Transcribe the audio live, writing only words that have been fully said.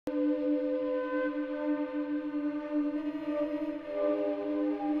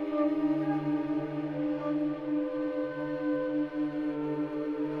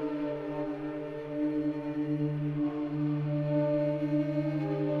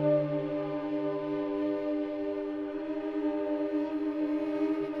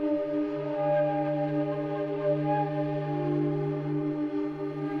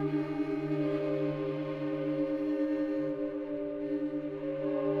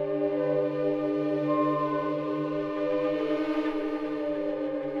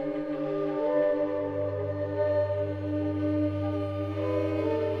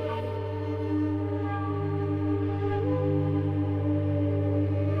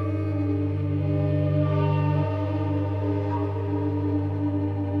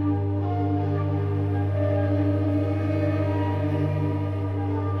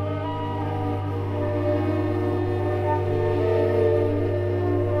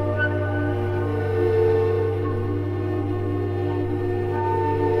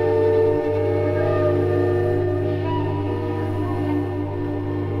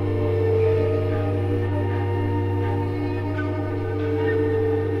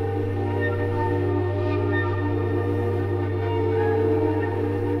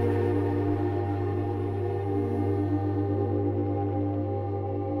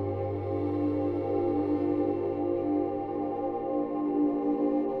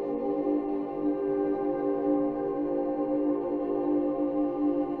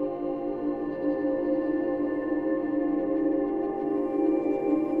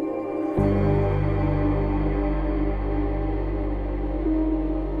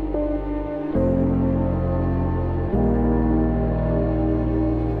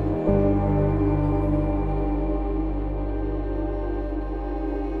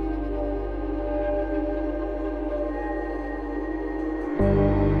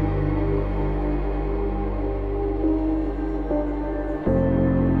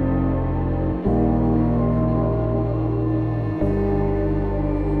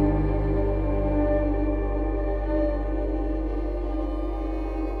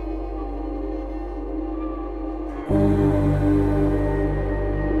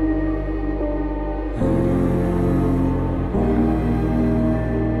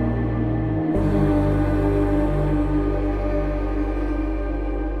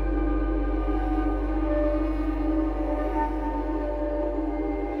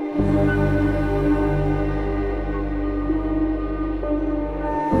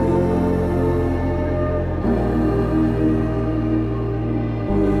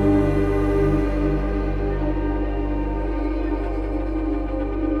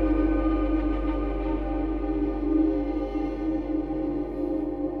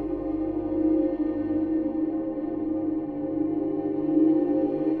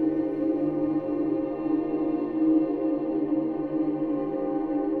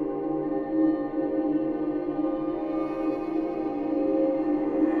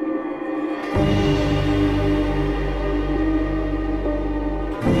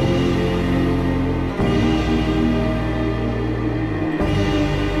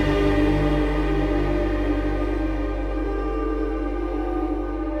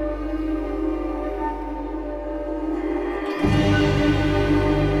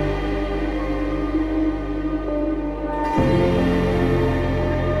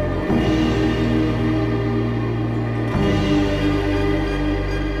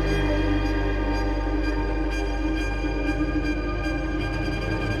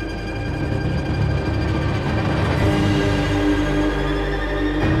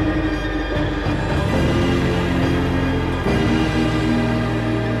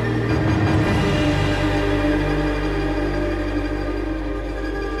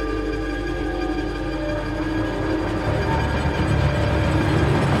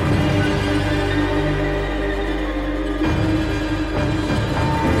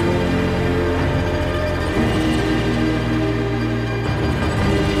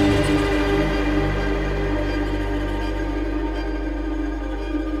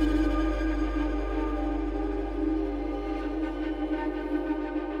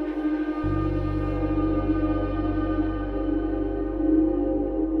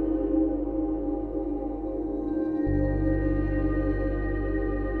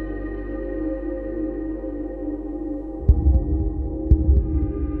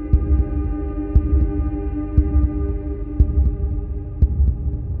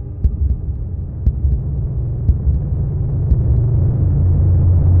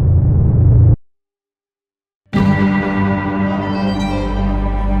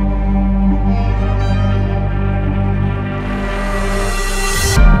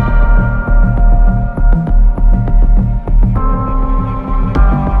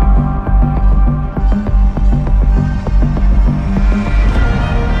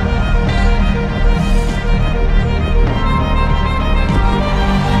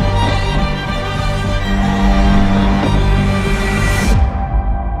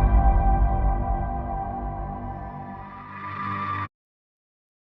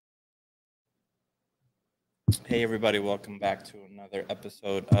Hey everybody, welcome back to another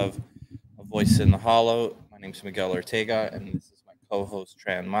episode of A Voice in the Hollow. My name's Miguel Ortega, and this is my co-host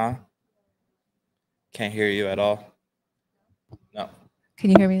Tran. Can't hear you at all. No.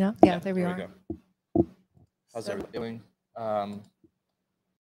 Can you hear me now? Yeah, there we are. Go. How's everybody doing? Hold on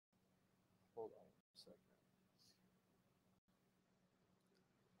a second.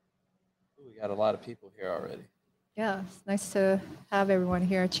 Ooh, we got a lot of people here already. Yeah, it's nice to have everyone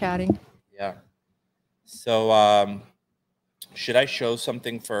here chatting. Yeah. So, should I show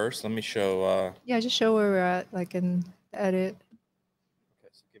something first? Let me show. Yeah, just show where we're at, like in the edit. Okay,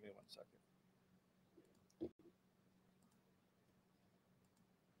 so give me 1 second.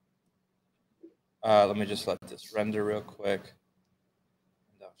 Let me just let this render real quick,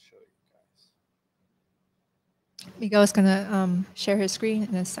 and I'll show you guys. Miguel's gonna share his screen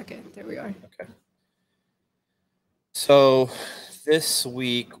in a second. There we are. Okay. So this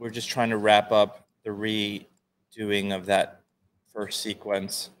week we're just trying to wrap up the redoing of that first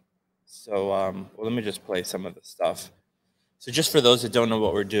sequence. So well, let me just play some of the stuff. So just for those that don't know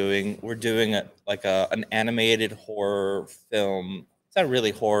what we're doing an animated horror film. It's not really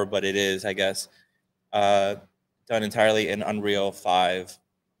horror, but it is, I guess. Done entirely in Unreal 5.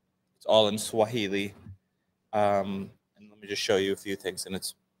 It's all in Swahili. And let me just show you a few things. And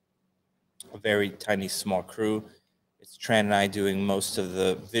it's a very tiny, small crew. It's Tran and I doing most of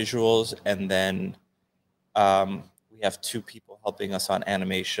the visuals, and then we have 2 people helping us on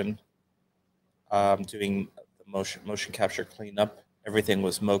animation, doing the motion capture cleanup. Everything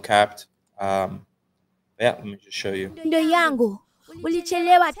was mocapped. Yeah, let me just show you. This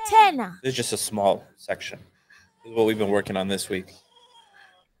is just a small section. This is what we've been working on this week.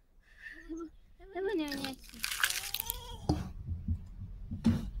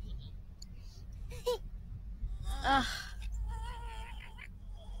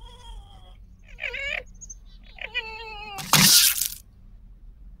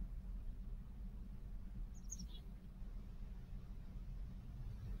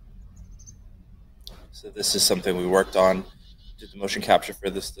 So this is something we worked on. Did the motion capture for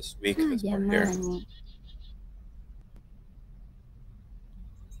this week. This part here.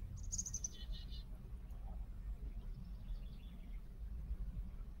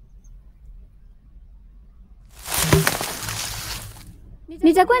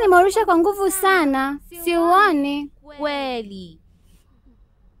 Nitakuwa nimeurusha kwa nguvu sana. Siuoni kweli.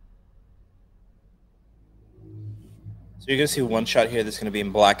 So you're going to see one shot here that's going to be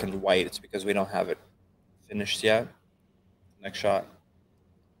in black and white. It's because we don't have it finished yet. Next shot.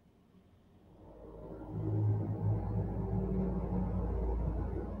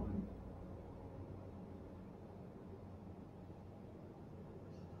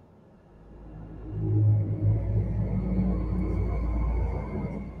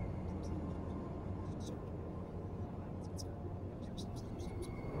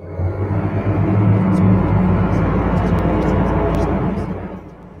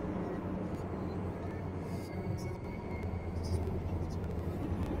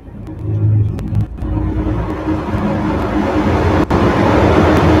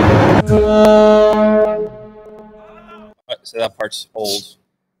 So that part's old.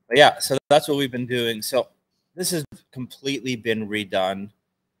 But yeah, so that's what we've been doing. So this has completely been redone.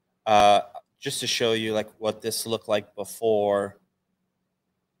 Just to show you like what this looked like before.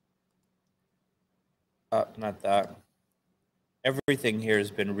 Not that. Everything here has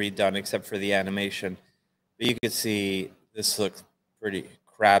been redone except for the animation. But you can see this looked pretty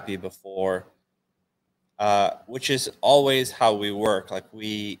crappy before. Which is always how we work. Like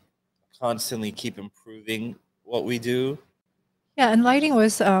we constantly keep improving what we do. Yeah, and lighting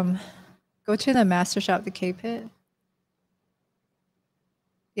was go to the master shop, the K-Pit.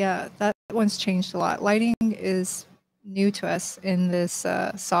 Yeah, that one's changed a lot. Lighting is new to us in this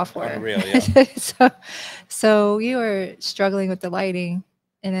software. Unreal, yeah. So we were struggling with the lighting,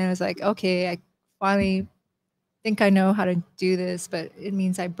 and then I was like, okay, I finally think I know how to do this, but it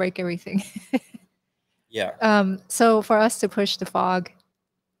means I break everything. Yeah. So for us to push the fog,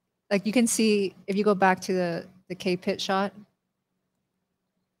 like you can see if you go back to the K-Pit shot,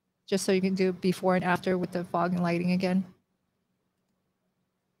 just so you can do before and after with the fog and lighting again.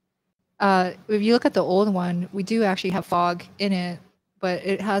 If you look at the old one, we do actually have fog in it, but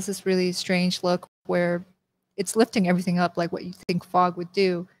it has this really strange look where it's lifting everything up like what you think fog would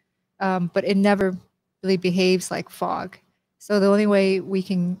do, but it never really behaves like fog. So the only way we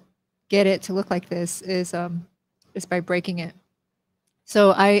can get it to look like this is by breaking it.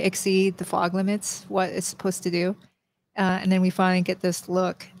 So I exceed the fog limits, what it's supposed to do, and then we finally get this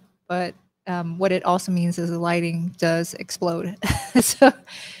look. But what it also means is the lighting does explode.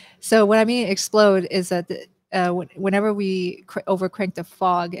 So what I mean explode is that whenever we overcrank the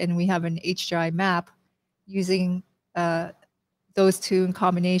fog and we have an HDRI map, using those two in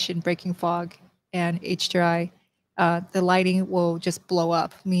combination, breaking fog and HDRI, the lighting will just blow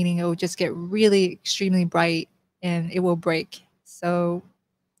up, meaning it will just get really extremely bright and it will break. So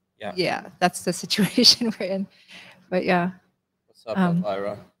yeah, that's the situation we're in. But yeah. What's up,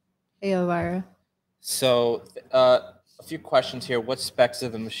 Elvira? Hey, Elvira. So a few questions here. What specs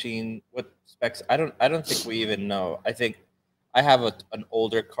of the machine? What specs? I don't think we even know. I think I have an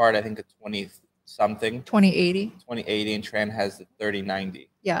older card. I think a 20-something. 2080. 2080, and Tran has the 3090.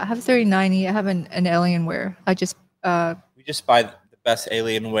 Yeah, I have 3090. I have an Alienware. I just we just buy the best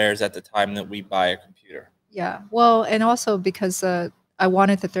Alienwares at the time that we buy a computer. Yeah, well, and also because I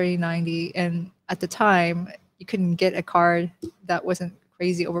wanted the 3090, and at the time you couldn't get a card that wasn't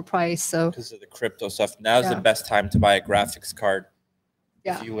crazy overpriced. So because of the crypto stuff, now's the best time to buy a graphics card.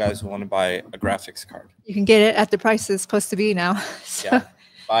 Yeah. If you guys want to buy a graphics card, you can get it at the price it's supposed to be now. So yeah,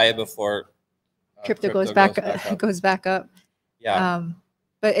 buy it before crypto goes back up. Yeah.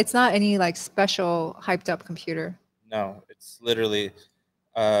 But it's not any like special hyped up computer. No, it's literally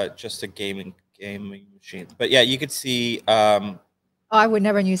just a gaming machine. But yeah, you could see. I would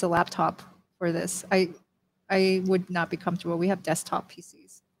never use a laptop for this. I would not be comfortable. We have desktop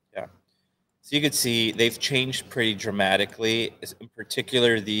PCs. Yeah. So you could see they've changed pretty dramatically. In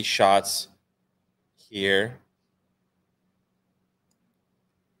particular, these shots here.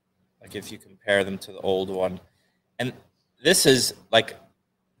 Like if you compare them to the old one. And this is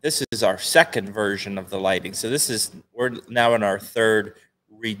our second version of the lighting. So we're now in our third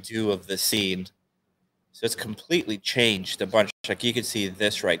redo of the scene. So it's completely changed a bunch. Like you can see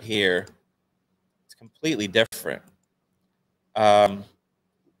this right here. It's completely different.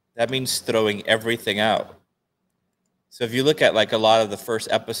 That means throwing everything out. So if you look at like a lot of the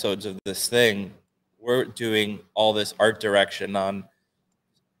first episodes of this thing, we're doing all this art direction on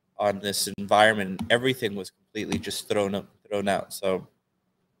this environment. Everything was completely just thrown out. So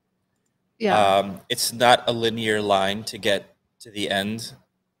yeah, it's not a linear line to get to the end.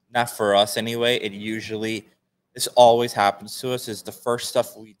 Not for us anyway. This always happens to us. Is the first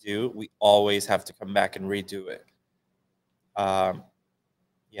stuff we do, we always have to come back and redo it.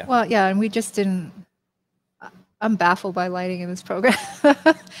 Yeah. Well, yeah, and we just didn't. I'm baffled by lighting in this program.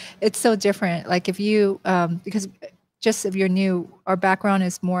 It's so different. Like if you, because just if you're new, our background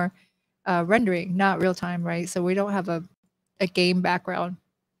is more rendering, not real time, right? So we don't have a game background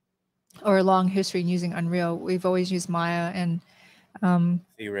or a long history in using Unreal. We've always used Maya and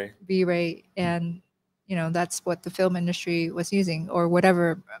V-Ray, and that's what the film industry was using, or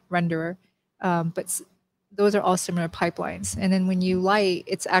whatever renderer. But those are all similar pipelines. And then when you light,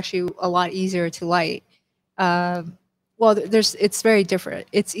 it's actually a lot easier to light. Well, it's very different.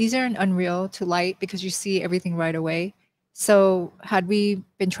 It's easier in Unreal to light because you see everything right away. So had we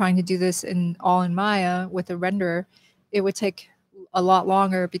been trying to do this all in Maya with a renderer, it would take a lot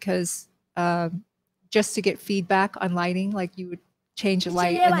longer because just to get feedback on lighting, like you would change the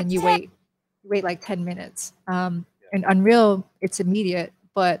light and then you wait like 10 minutes. In Unreal, it's immediate,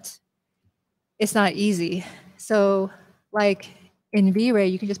 but it's not easy. So like in V-Ray,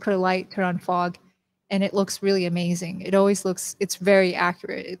 you can just put a light, turn on fog, and it looks really amazing. It always looks, it's very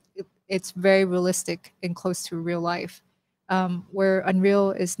accurate. It's very realistic and close to real life. Where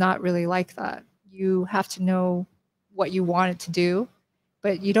Unreal is not really like that. You have to know what you want it to do,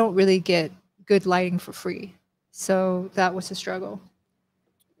 but you don't really get good lighting for free. So that was a struggle.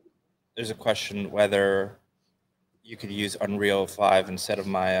 There's a question whether you could use Unreal 5 instead of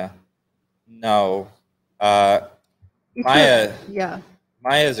Maya. No. Maya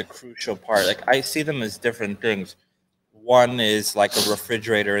is a crucial part. Like I see them as different things. One is like a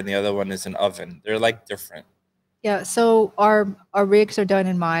refrigerator and the other one is an oven. They're like different. Yeah, so our rigs are done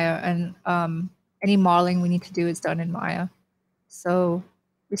in Maya, and any modeling we need to do is done in Maya. So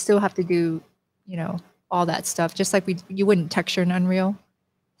we still have to do, all that stuff, just like you wouldn't texture in Unreal.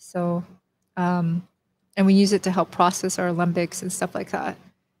 So, and we use it to help process our alembics and stuff like that.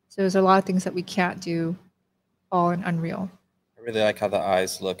 So there's a lot of things that we can't do all in Unreal. I really like how the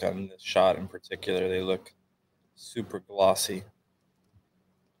eyes look on this shot in particular. They look super glossy.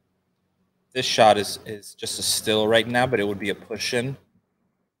 This shot is just a still right now, but it would be a push-in.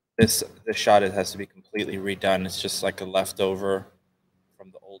 This shot, it has to be completely redone. It's just like a leftover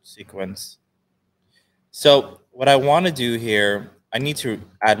from the old sequence. So what I want to do here, I need to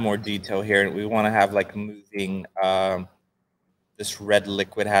add more detail here. We want to have like moving this red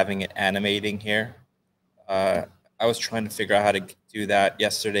liquid, having it animating here. I was trying to figure out how to do that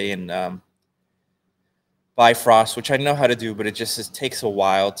yesterday in Bifrost, which I know how to do, but it takes a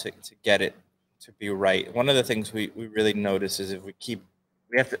while to get it to be right. One of the things we really notice is if we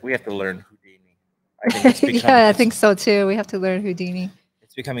have to learn Houdini. I think it's yeah, I think so too. We have to learn Houdini.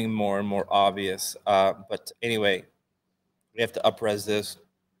 It's becoming more and more obvious. But anyway, we have to up-res this.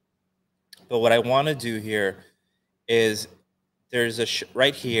 But what I want to do here is there's a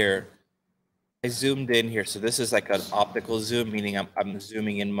right here. I zoomed in here, so this is like an optical zoom, meaning I'm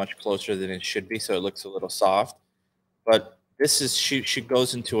zooming in much closer than it should be, so it looks a little soft. But this is she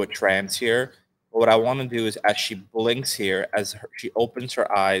goes into a trance here. But what I want to do is as she blinks here, she opens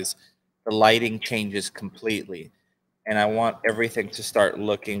her eyes, the lighting changes completely, and I want everything to start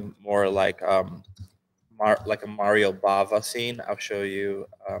looking more like a Mario Bava scene. I'll show you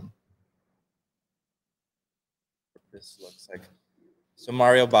what this looks like. So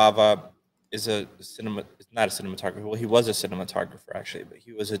Mario Bava is not a cinematographer. Well, he was a cinematographer actually, but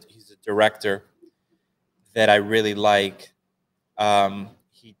he's a director that I really like.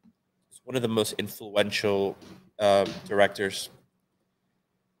 He's one of the most influential directors,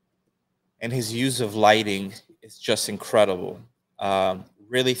 and his use of lighting is just incredible.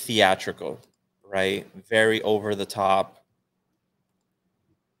 Really theatrical, right? Very over the top.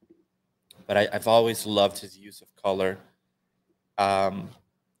 But I've always loved his use of color.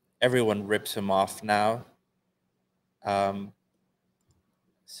 Everyone rips him off now. So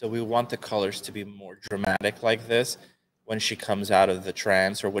we want the colors to be more dramatic like this when she comes out of the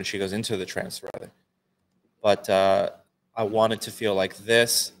trance, or when she goes into the trance, rather. But I want it to feel like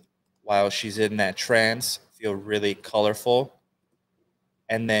this while she's in that trance, feel really colorful.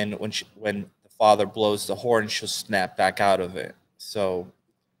 And then when the father blows the horn, she'll snap back out of it. So,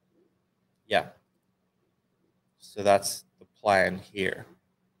 yeah. So that's the plan here.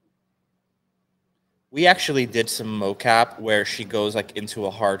 We actually did some mocap where she goes like into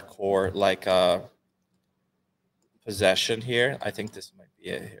a hardcore like possession here. I think this might be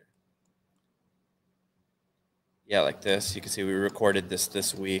it here. Yeah, like this. You can see we recorded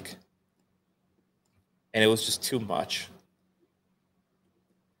this week, and it was just too much.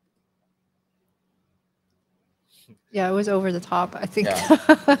 Yeah, it was over the top, I think. Yeah,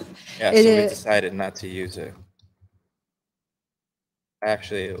 yeah, so we decided not to use it.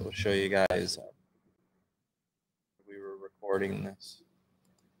 Actually, we'll show you guys. We were recording this.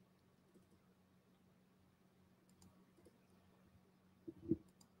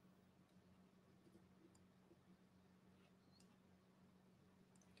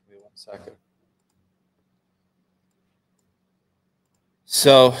 Give me 1 second.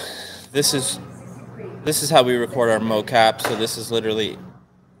 So this is how we record our mocap. So this is literally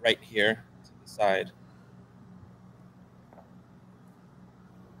right here to the side.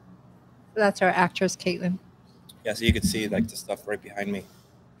 That's our actress, Caitlin. Yeah, so you can see like the stuff right behind me,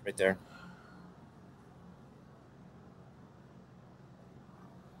 right there.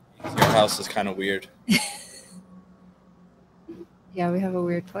 Your house is kind of weird. Yeah, we have a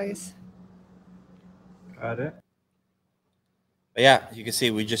weird place. Got it. But yeah, you can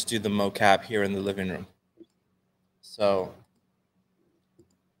see we just do the mocap here in the living room. So,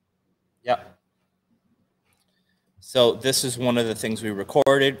 yeah. So this is one of the things we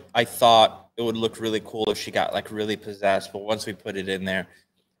recorded. I thought it would look really cool if she got like really possessed, but once we put it in there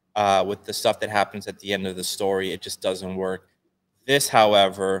with the stuff that happens at the end of the story, it just doesn't work. This,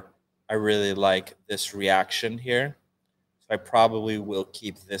 however, I really like this reaction here. So I probably will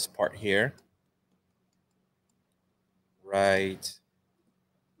keep this part here. Right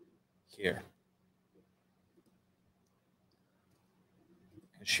here.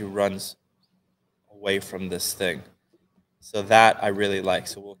 And she runs away from this thing. So that I really like.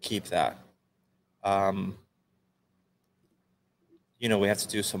 So we'll keep that. You know, we have to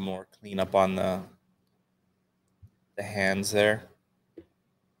do some more cleanup on the hands there.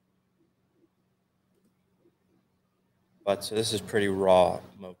 But so this is pretty raw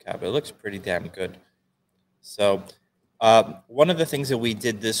mocap. It looks pretty damn good. So one of the things that we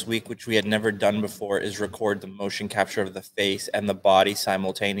did this week, which we had never done before, is record the motion capture of the face and the body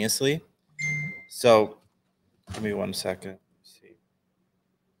simultaneously. So give me 1 second. Let's see.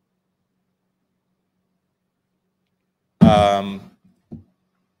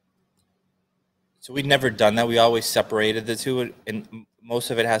 So we'd never done that. We always separated the two, and most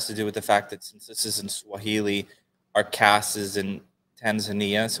of it has to do with the fact that since this is in Swahili, our cast is in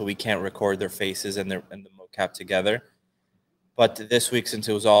Tanzania, so we can't record their faces and the mocap together. But this week, since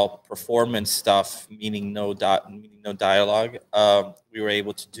it was all performance stuff, meaning no dialogue, we were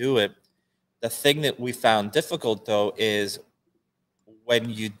able to do it. The thing that we found difficult, though, is when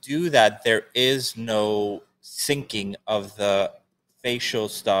you do that, there is no syncing of the facial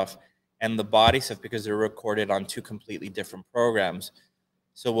stuff and the body stuff because they're recorded on two completely different programs.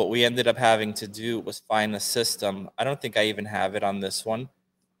 So what we ended up having to do was find a system. I don't think I even have it on this one,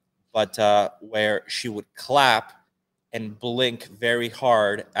 but where she would clap and blink very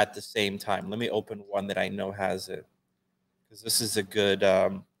hard at the same time. Let me open one that I know has it, because this is a good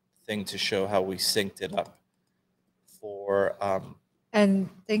thing to show how we synced it up for. And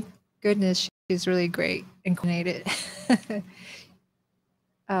thank goodness she's really great and coordinated.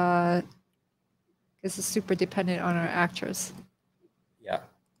 Because it's super dependent on our actress. Yeah.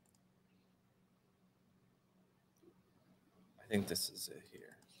 I think this is it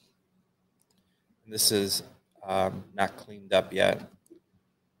here. And this is not cleaned up yet,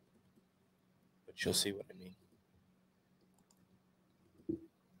 but you'll see what I mean.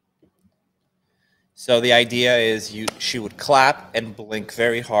 So the idea is she would clap and blink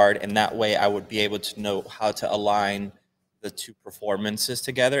very hard, and that way I would be able to know how to align the two performances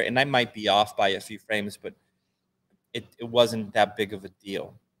together. And I might be off by a few frames, but it wasn't that big of a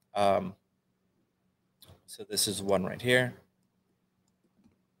deal. So this is one right here.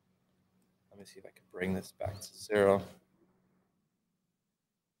 Let me see if I can bring this back to 0.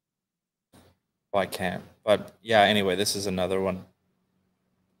 Well, I can't. But yeah, anyway, this is another one.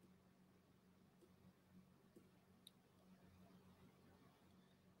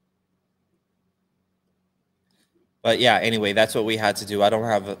 But yeah, anyway, that's what we had to do. I don't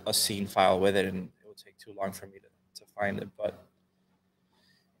have a scene file with it, and it will take too long for me to find it. But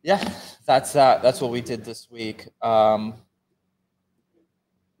yeah, that's what we did this week. 20.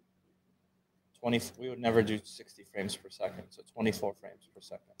 We would never do 60 frames per second, so 24 frames per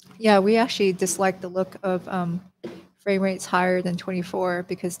second. Yeah, we actually dislike the look of frame rates higher than 24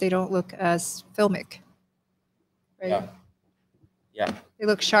 because they don't look as filmic. Right? Yeah. Yeah. They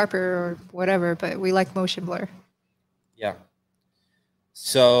look sharper or whatever, but we like motion blur. Yeah.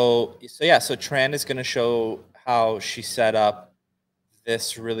 So Tran is going to show how she set up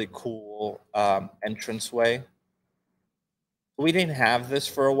this really cool entranceway. We didn't have this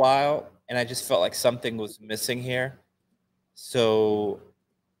for a while, and I just felt like something was missing here. So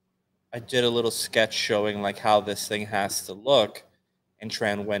I did a little sketch showing like how this thing has to look, and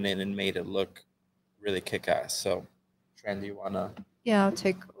Tran went in and made it look really kick-ass. So Tran, do you want to? Yeah, I'll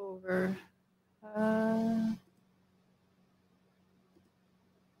take over.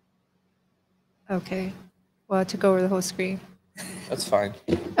 Okay. Well, I took over the whole screen. That's fine.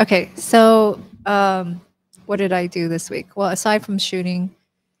 Okay, so what did I do this week? Well, aside from shooting,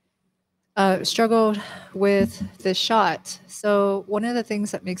 struggled with the shot. So one of the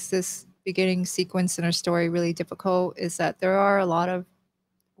things that makes this beginning sequence in our story really difficult is that there are a lot of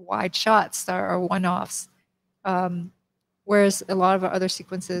wide shots that are one-offs, whereas a lot of our other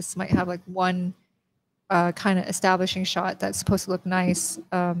sequences might have like one kind of establishing shot that's supposed to look nice.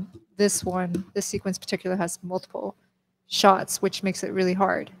 This sequence in particular has multiple shots, which makes it really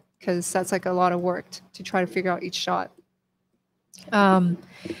hard because that's like a lot of work to try to figure out each shot. And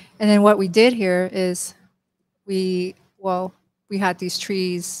then what we did here is we had these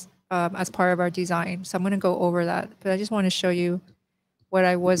trees as part of our design. So I'm going to go over that, but I just want to show you what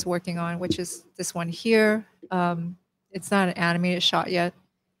I was working on, which is this one here. It's not an animated shot yet.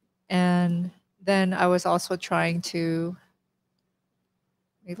 And then I was also trying to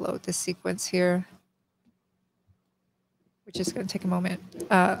reload this sequence here, which is going to take a moment.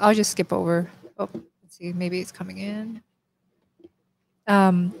 I'll just skip over. Oh, let's see, maybe it's coming in.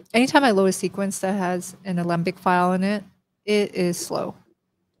 Anytime I load a sequence that has an Alembic file in it, it is slow.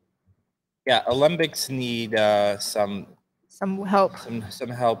 Yeah, Alembics need some help. Some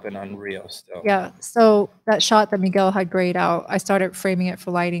help in Unreal still. Yeah, so that shot that Miguel had grayed out, I started framing it for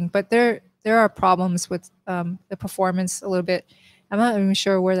lighting, but there are problems with the performance a little bit. I'm not even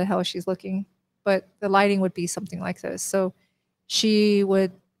sure where the hell she's looking, but the lighting would be something like this. So she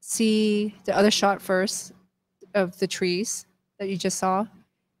would see the other shot first of the trees that you just saw,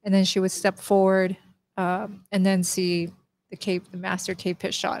 and then she would step forward and then see the master cave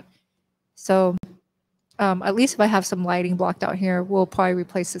pit shot. So at least if I have some lighting blocked out here, we'll probably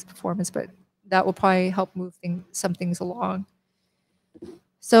replace this performance, but that will probably help move some things along.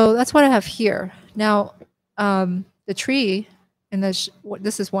 So that's what I have here. Now, the tree, and this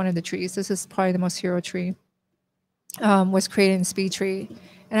is one of the trees. This is probably the most hero tree, was created in SpeedTree.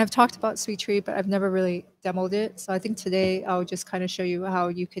 And I've talked about SpeedTree, but I've never really demoed it. So I think today I'll just kind of show you how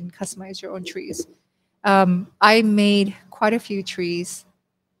you can customize your own trees. I made quite a few trees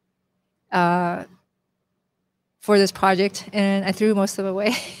for this project, and I threw most of them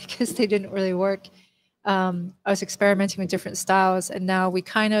away because they didn't really work. I was experimenting with different styles, and now we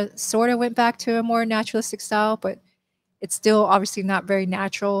kind of sort of went back to a more naturalistic style, but it's still obviously not very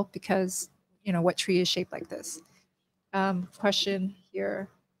natural because, you know, what tree is shaped like this? Question here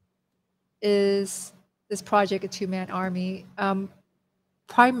is this project, A Two-Man Army.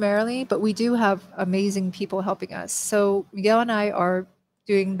 Primarily, but we do have amazing people helping us. So Miguel and I are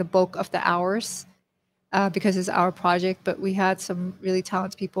doing the bulk of the hours because it's our project, but we had some really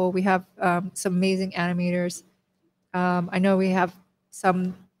talented people. We have some amazing animators. I know we have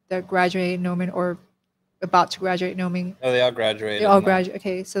some that graduated Gnomon or about to graduate Gnomon. Oh, they all graduated. They all graduate.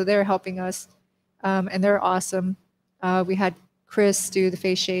 Okay, so they're helping us, and they're awesome. We had Chris do the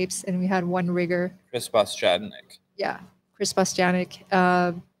face shapes, and we had one rigger. Chris Bostjadnik. Yeah, Chris Bastianic.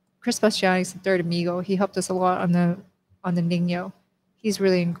 Chris Bastianic's the third amigo. He helped us a lot on the Nino. He's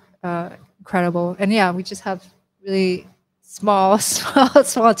really incredible. And yeah, we just have really small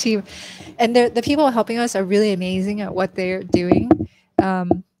team, and the people helping us are really amazing at what they're doing.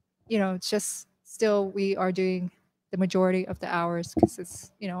 You know, it's just still we are doing the majority of the hours because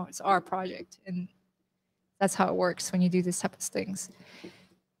it's, you know, it's our project, and that's how it works when you do these type of things.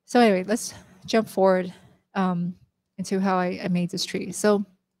 So anyway, let's jump forward into how I made this tree. So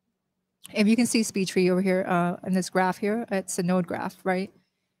if you can see speed tree over here in this graph here, it's a node graph, right?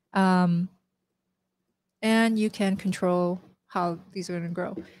 And you can control how these are going to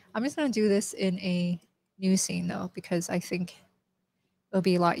grow. I'm just going to do this in a new scene though, because I think it'll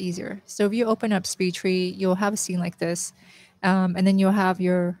be a lot easier. So if you open up speed tree, you'll have a scene like this, and then you'll have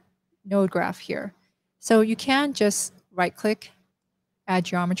your node graph here. So you can just right click, add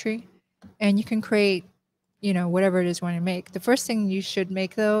geometry, and you can create, you know, whatever it is you want to make. The first thing you should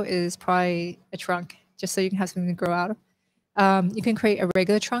make though is probably a trunk, just so you can have something to grow out of. You can create a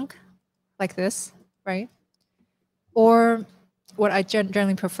regular trunk like this, right? Or what I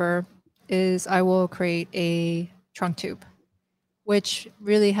generally prefer is I will create a trunk tube, which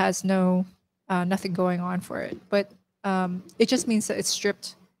really has nothing going on for it, but it just means that it's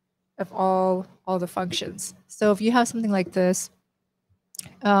stripped of all the functions. So if you have something like this,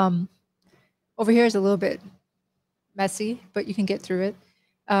 over here is a little bit messy, but you can get through it.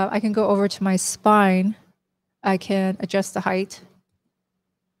 I can go over to my spine. I can adjust the height,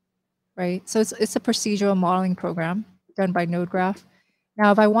 right? So it's a procedural modeling program done by NodeGraph.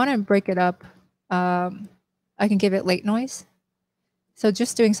 Now, if I want to break it up, I can give it late noise. So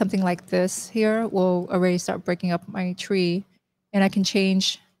just doing something like this here will already start breaking up my tree, and I can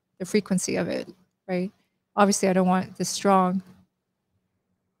change the frequency of it, right? Obviously, I don't want it this strong.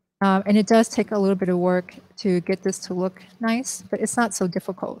 And it does take a little bit of work to get this to look nice, but it's not so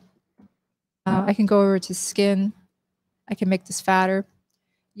difficult. I can go over to skin. I can make this fatter.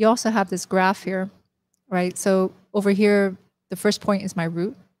 You also have this graph here, right? So over here, the first point is my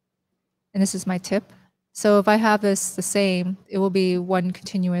root, and this is my tip. So if I have this the same, it will be one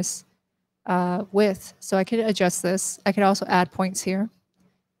continuous width. So I could adjust this. I could also add points here.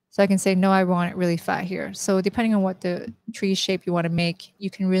 So I can say, no, I want it really fat here. So depending on what the tree shape you want to make, you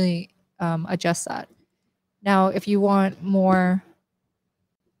can really adjust that. Now, if you want more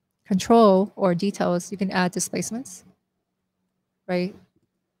control or details, you can add displacements, right?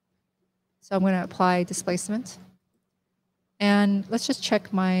 So I'm going to apply displacement. And let's just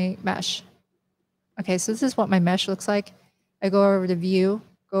check my mesh. Okay, so this is what my mesh looks like. I go over to view,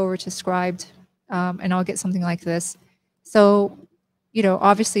 go over to scribed, and I'll get something like this. So, you know,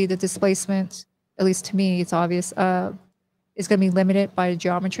 obviously the displacement, at least to me, it's obvious, is going to be limited by the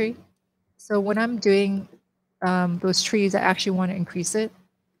geometry. So when I'm doing those trees, I actually want to increase it.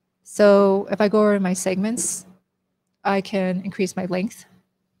 So if I go over to my segments, I can increase my length.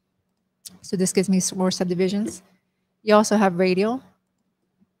 So this gives me some more subdivisions. You also have radial,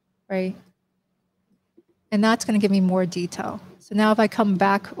 right? And that's going to give me more detail. So now if I come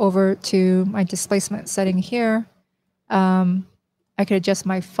back over to my displacement setting here, I could adjust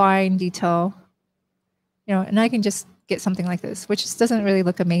my fine detail, you know, and I can just get something like this, which just doesn't really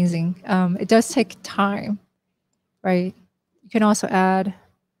look amazing. It does take time, right? You can also add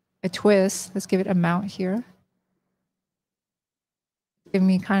a twist. Let's give it a mount here. Give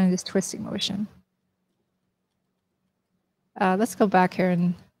me kind of this twisting motion. Let's go back here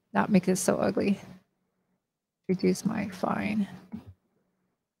and not make this so ugly. Reduce my fine.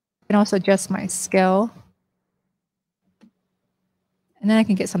 I can also adjust my scale. And then I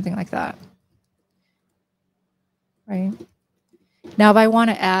can get something like that. Right? Now, if I want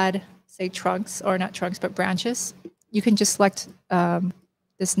to add, say, trunks, or not trunks, but branches, you can just select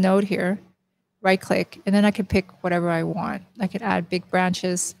this node here, right-click, and then I can pick whatever I want. I could add big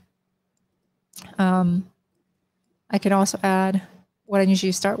branches. I can also add, what I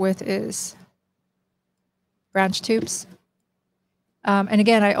usually start with is branch tubes. And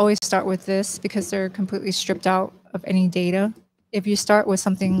again, I always start with this because they're completely stripped out of any data. If you start with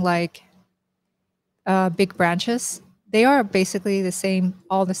something like big branches, they are basically the same,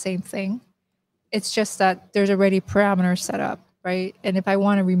 all the same thing. It's just that there's already parameters set up, right? And if I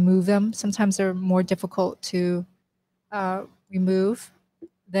want to remove them, sometimes they're more difficult to remove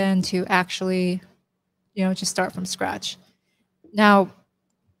than to actually, just start from scratch. Now,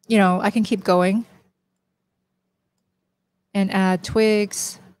 I can keep going and add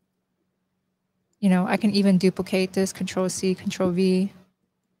twigs. I can even duplicate this, Control C, Control V,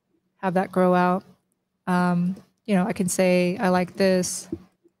 have that grow out. I can say I like this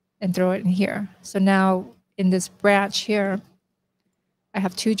and throw it in here. So now in this branch here, I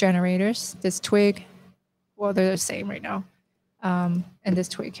have 2 generators, this twig, well, they're the same right now, and this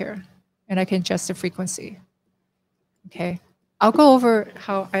twig here, and I can adjust the frequency. Okay, I'll go over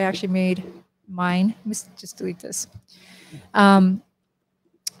how I actually made mine. Let's just delete this.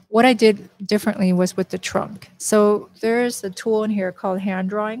 What I did differently was with the trunk. So there's a tool in here called hand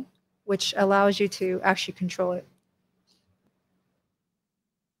drawing, which allows you to actually control it.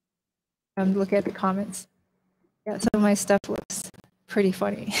 Look at the comments. Yeah, some of my stuff looks pretty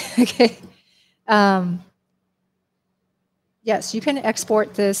funny. Okay. Yes, you can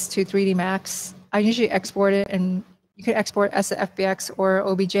export this to 3D Max. I usually export it, and you can export as a FBX or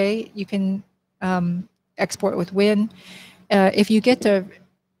OBJ. You can export with Win. If you get the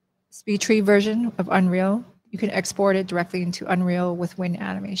SpeedTree version of Unreal, you can export it directly into Unreal with Win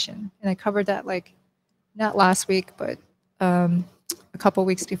animation. And I covered that not last week, but a couple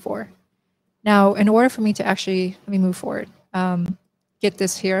weeks before. Now, in order for me to actually, let me move forward, get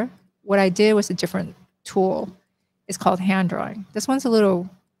this here, what I did was a different tool. It's called hand drawing. This one's a little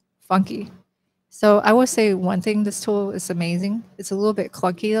funky. So I will say one thing, this tool is amazing. It's a little bit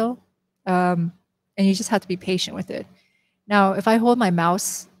clunky though, and you just have to be patient with it. Now, if I hold my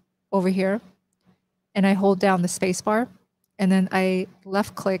mouse over here and I hold down the space bar, and then I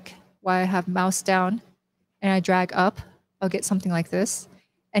left click while I have mouse down and I drag up, I'll get something like this.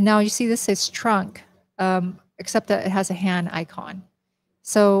 And now you see this says trunk, except that it has a hand icon.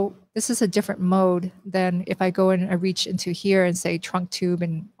 So this is a different mode than if I go in and I reach into here and say trunk tube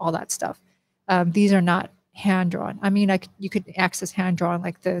and all that stuff. These are not hand drawn. I mean, you could access hand drawn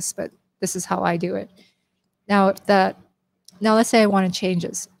like this, but this is how I do it. Now, let's say I want to change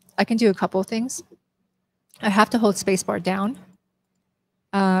this. I can do a couple of things. I have to hold spacebar down,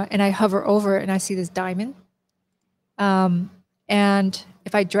 and I hover over it, and I see this diamond. And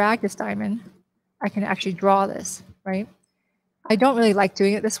if I drag this diamond, I can actually draw this, right? I don't really like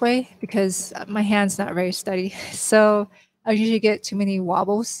doing it this way because my hand's not very steady. So I usually get too many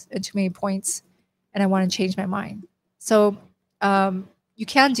wobbles and too many points, and I want to change my mind. So you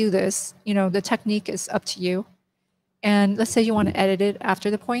can do this. The technique is up to you. And let's say you want to edit it after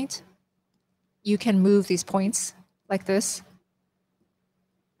the point. You can move these points like this.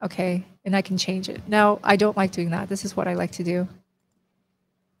 Okay, and I can change it. Now, I don't like doing that. This is what I like to do.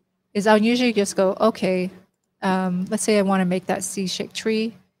 Is I'll usually just go, okay, let's say I want to make that C-shaped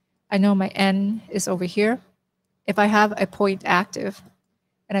tree. I know my N is over here. If I have a point active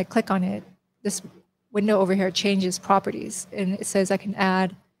and I click on it, this window over here changes properties, and it says I can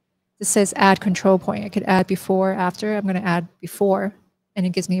add, this says add control point. I could add before, after. I'm going to add before, and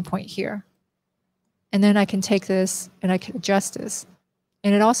it gives me a point here. And then I can take this and I can adjust this.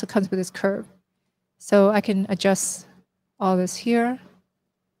 And it also comes with this curve. So I can adjust all this here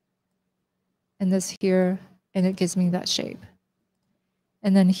and this here, and it gives me that shape.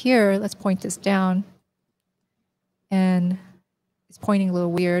 And then here, let's point this down, and it's pointing a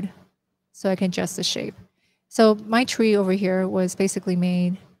little weird, so I can adjust the shape. So my tree over here was basically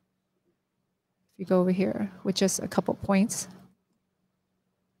made, if you go over here, with just a couple points.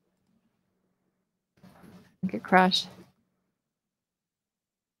 Get crashed.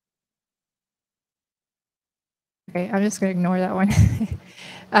 Okay, I'm just going to ignore that one.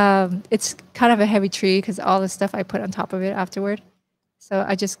 It's kind of a heavy tree because all the stuff I put on top of it afterward. So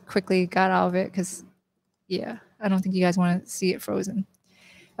I just quickly got out of it because, yeah, I don't think you guys want to see it frozen.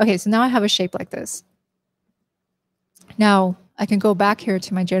 Okay, so now I have a shape like this. Now I can go back here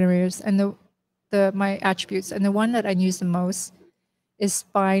to my generators and my attributes. And the one that I use the most is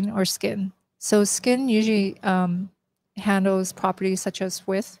spine or skin. So skin usually handles properties such as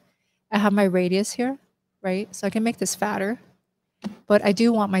width. I have my radius here, right? So I can make this fatter, but I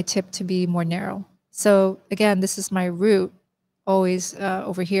do want my tip to be more narrow. So again, this is my root always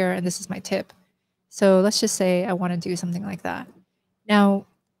over here, and this is my tip. So let's just say I want to do something like that. Now,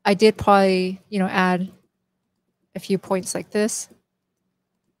 I did probably, add a few points like this.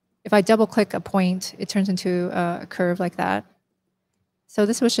 If I double click a point, it turns into a curve like that. So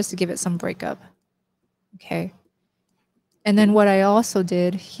this was just to give it some breakup. Okay. And then what I also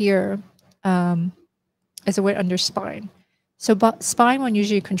did here is it went under spine. So spine would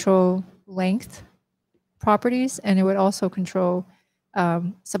usually control length properties, and it would also control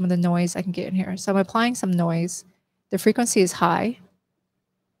some of the noise I can get in here. So I'm applying some noise. The frequency is high.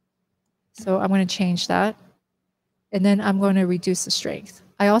 So I'm going to change that. And then I'm going to reduce the strength.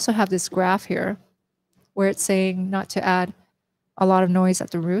 I also have this graph here where it's saying not to add a lot of noise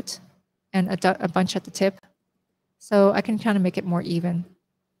at the root and a bunch at the tip. So I can kind of make it more even.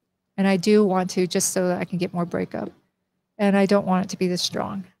 And I do want to, just so that I can get more breakup. And I don't want it to be this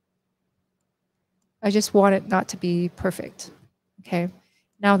strong. I just want it not to be perfect. Okay.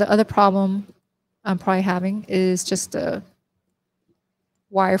 Now the other problem I'm probably having is just the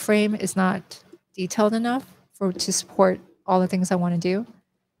wireframe is not detailed enough to support all the things I want to do.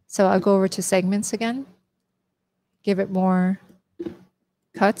 So I'll go over to segments again, give it more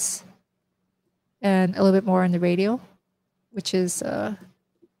cuts and a little bit more on the radial, which is the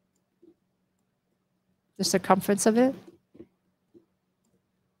circumference of it.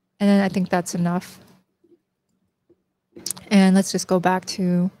 And then I think that's enough. And let's just go back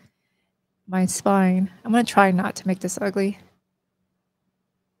to my spine. I'm going to try not to make this ugly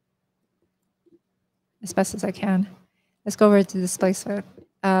as best as I can. Let's go over to displacement.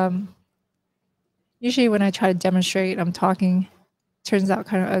 Usually when I try to demonstrate, I'm talking, turns out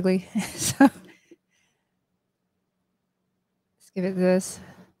kind of ugly. So let's give it this.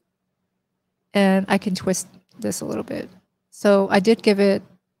 And I can twist this a little bit. So I did give it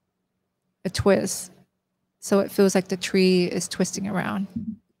a twist. So it feels like the tree is twisting around.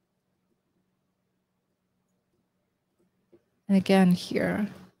 And again here.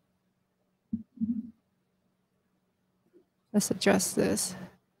 Let's adjust this.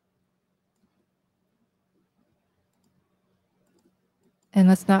 And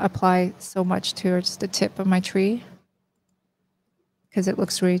let's not apply so much towards the tip of my tree because it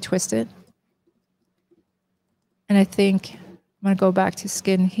looks really twisted. And I think I'm going to go back to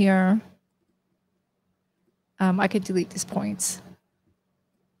skin here. I could delete these points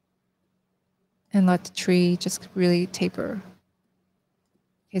and let the tree just really taper.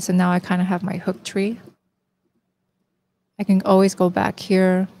 Okay, so now I kind of have my hook tree. I can always go back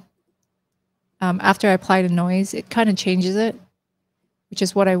here. After I apply the noise, it kind of changes it, which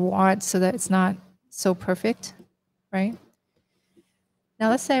is what I want so that it's not so perfect, right? Now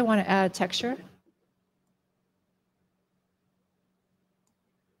let's say I want to add texture.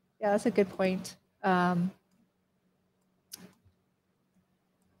 Yeah, that's a good point.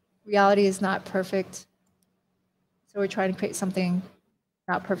 Reality is not perfect. So we're trying to create something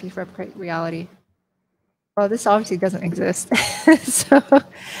not perfect for reality. Well, this obviously doesn't exist. So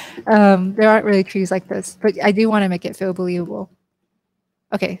there aren't really trees like this, but I do want to make it feel believable.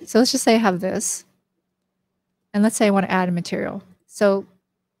 Okay, so let's just say I have this. And let's say I want to add a material. So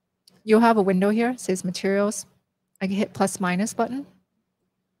you'll have a window here, it says materials. I can hit +- button.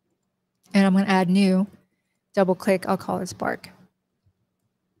 And I'm going to add new, double click, I'll call this bark.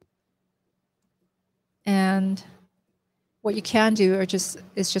 And what you can do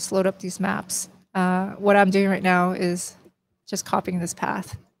is just load up these maps. What I'm doing right now is just copying this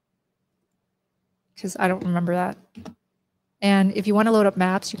path because I don't remember that. And if you want to load up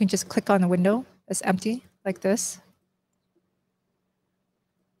maps, you can just click on the window that's empty like this.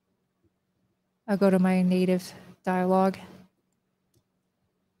 I'll go to my native dialog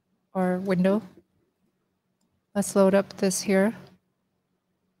or window. Let's load up this here.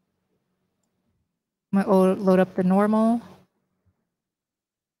 I'm going to load up the normal.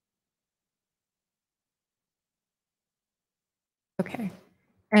 Okay.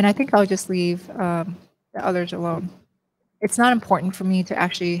 And I think I'll just leave the others alone. It's not important for me to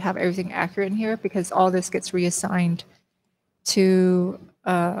actually have everything accurate in here because all this gets reassigned to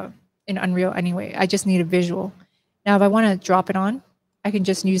in Unreal anyway. I just need a visual. Now, if I want to drop it on, I can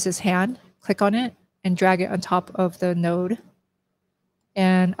just use this hand, click on it, and drag it on top of the node.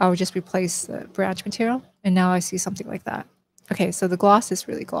 And I'll just replace the branch material. And now I see something like that. Okay, so the gloss is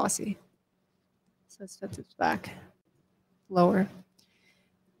really glossy. So let's set this back lower.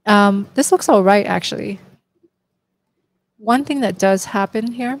 This looks all right, actually. One thing that does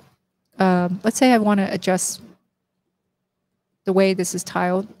happen here, let's say I want to adjust the way this is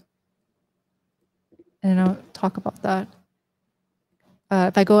tiled. And I'll talk about that.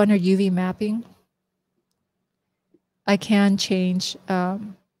 If I go under UV mapping, I can change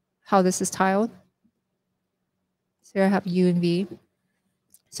how this is tiled. So here I have U and V.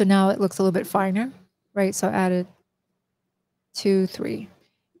 So now it looks a little bit finer, right? So I added 2, 3.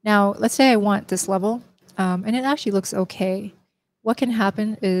 Now, let's say I want this level, and it actually looks okay. What can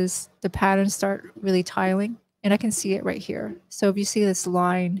happen is the patterns start really tiling, and I can see it right here. So if you see this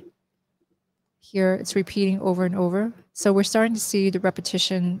line here, it's repeating over and over. So we're starting to see the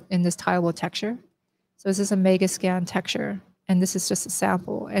repetition in this tileable texture. So this is a mega scan texture, and this is just a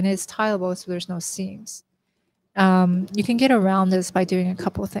sample, and it's tileable, so there's no seams. You can get around this by doing a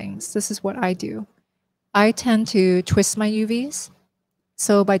couple of things. This is what I do. I tend to twist my UVs.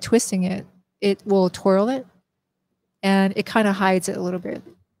 So by twisting it, it will twirl it, and it kind of hides it a little bit,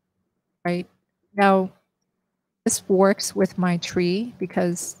 right? Now, this works with my tree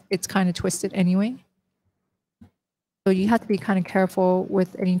because it's kind of twisted anyway. So you have to be kind of careful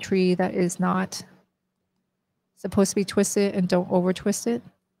with any tree that is not supposed to be twisted, and don't over twist it.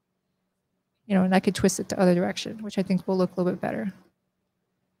 You know, and I could twist it the other direction, which I think will look a little bit better.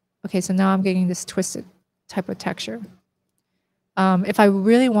 Okay, so now I'm getting this twisted type of texture. If I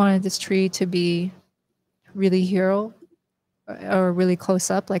really wanted this tree to be really hero or really close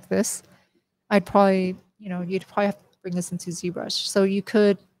up like this, I'd probably, you know, you'd probably have to bring this into ZBrush. So you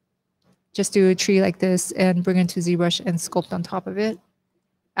could just do a tree like this and bring it into ZBrush and sculpt on top of it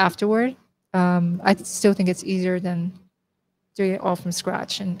afterward. I still think it's easier than doing it all from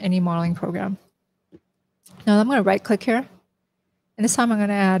scratch in any modeling program. Now I'm going to right click here, and this time I'm going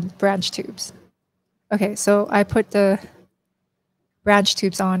to add branch tubes. Okay, so I put the branch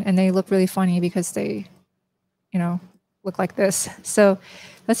tubes on, and they look really funny because they, you know, look like this. So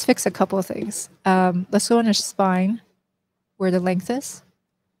let's fix a couple of things. Let's go under spine where the length is,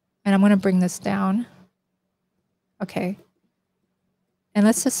 and I'm going to bring this down. Okay. And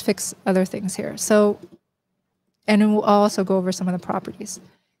let's just fix other things here. So, and then we'll also go over some of the properties.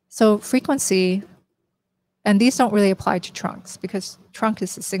 So frequency, and these don't really apply to trunks because trunk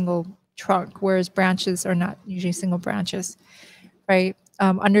is a single trunk, whereas branches are not usually single branches, right?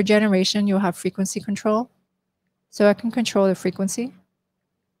 Under generation, you'll have frequency control. So I can control the frequency.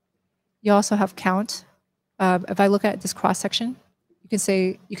 You also have count. If I look at this cross section, you can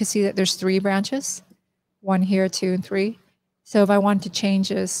see that there's 3 branches, 1 here, 2, and 3. So if I wanted to change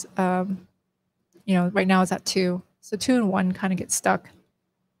this, you know, right now it's at 2. So 2 and 1 kind of get stuck,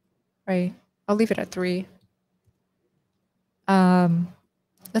 right? I'll leave it at 3.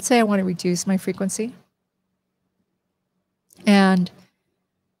 Let's say I want to reduce my frequency. And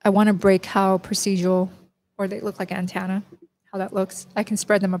I want to break how procedural, or they look like antenna, how that looks. I can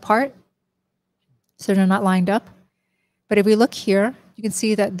spread them apart so they're not lined up. But if we look here, you can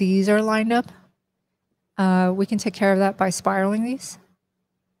see that these are lined up. We can take care of that by spiraling these.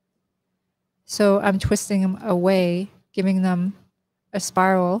 So I'm twisting them away, giving them a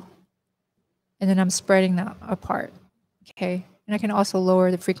spiral, and then I'm spreading them apart. Okay, and I can also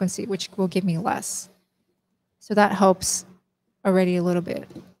lower the frequency, which will give me less. So that helps already a little bit.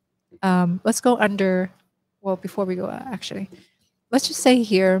 Let's go under, well, before we go, actually, let's just say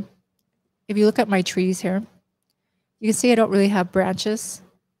here, if you look at my trees here, you can see I don't really have branches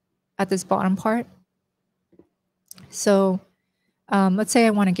at this bottom part. So let's say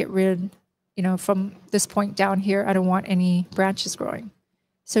I want to get rid, you know, from this point down here, I don't want any branches growing.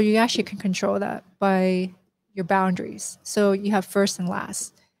 So you actually can control that by your boundaries. So you have first and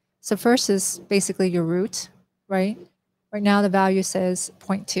last. So first is basically your root, right? Right now the value says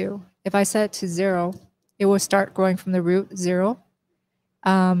 0.2. If I set it to 0, it will start growing from the root 0.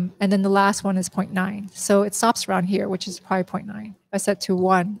 And then the last one is 0.9. So it stops around here, which is probably 0.9. If I set to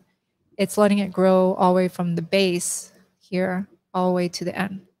 1, it's letting it grow all the way from the base here all the way to the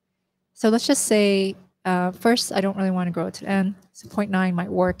end. So let's just say first, I don't really want to grow it to the end. So 0.9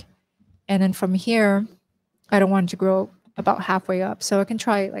 might work. And then from here, I don't want it to grow about halfway up. So I can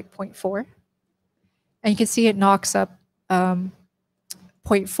try like 0.4. And you can see it knocks up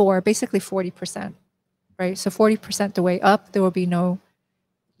 0.4, basically 40%, right? So 40% the way up, there will be no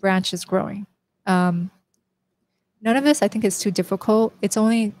branches growing. None of this I think is too difficult. It's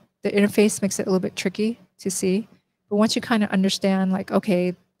only the interface makes it a little bit tricky to see. But once you kind of understand, like,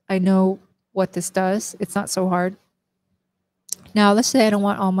 okay, I know what this does, it's not so hard. Now, let's say I don't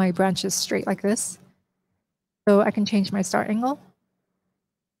want all my branches straight like this. So I can change my start angle,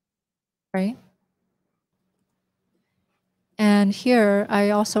 right? And here,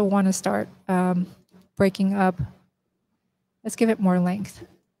 I also want to start breaking up. Let's give it more length,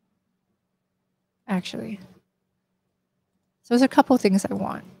 actually. So there's a couple of things I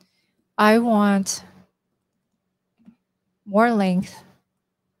want. I want more length,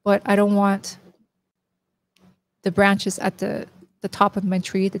 but I don't want the branches at the top of my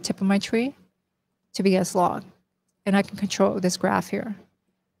tree, the tip of my tree, to be as long. And I can control this graph here.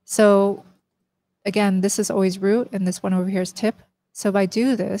 So again, this is always root, and this one over here is tip. So if I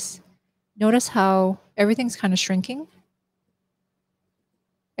do this, notice how everything's kind of shrinking,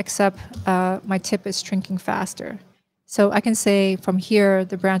 except my tip is shrinking faster. So I can say from here,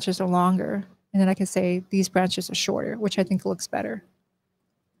 the branches are longer, And then I can say these branches are shorter, which I think looks better.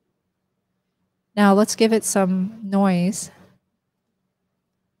 Now let's give it some noise.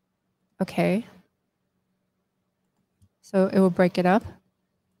 Okay. So it will break it up.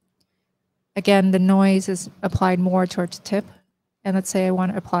 Again, the noise is applied more towards the tip. And let's say I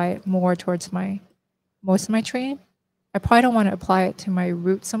want to apply it more towards most of my tree. I probably don't want to apply it to my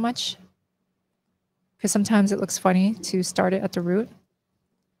root so much, because sometimes it looks funny to start it at the root.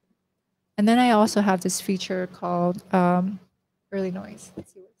 And then I also have this feature called early noise.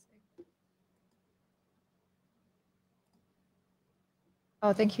 Let's see what it's saying.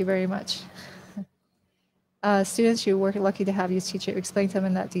 Oh, thank you very much. Students, you were lucky to have your teacher explain to them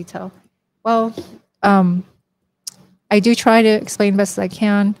in that detail. Well, I do try to explain best as I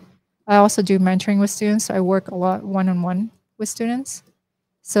can. I also do mentoring with students. So I work a lot one-on-one with students.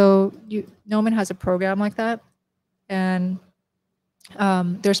 So Gnomon has a program like that. And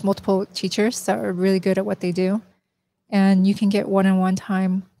there's multiple teachers that are really good at what they do. And you can get one-on-one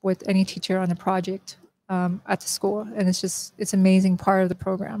time with any teacher on the project at the school. And it's an amazing part of the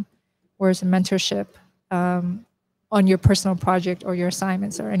program, where it's a mentorship on your personal project or your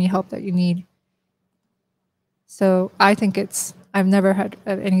assignments or any help that you need. So I think I've never had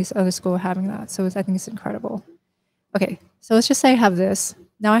at any other school having that. So I think it's incredible. Okay, so let's just say I have this.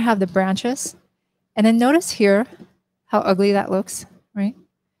 Now I have the branches. And then notice here how ugly that looks, right?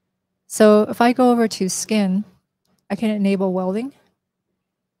 So if I go over to skin, I can enable welding.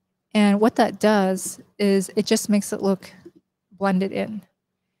 And what that does is it just makes it look blended in.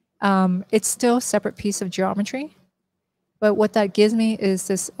 It's still a separate piece of geometry, but what that gives me is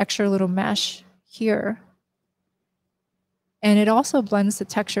this extra little mesh here. And it also blends the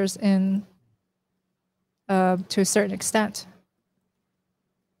textures in to a certain extent.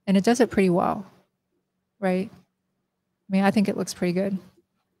 And it does it pretty well, right? I mean, I think it looks pretty good.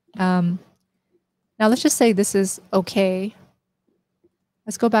 Now let's just say this is okay.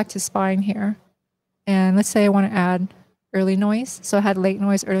 Let's go back to spine here. And let's say I want to add early noise. So I had late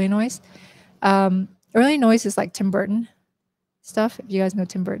noise, early noise. Early noise is like Tim Burton stuff, if you guys know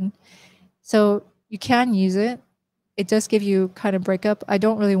Tim Burton. So you can use it. It does give you kind of breakup. I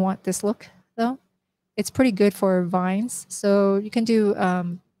don't really want this look though. It's pretty good for vines. So you can do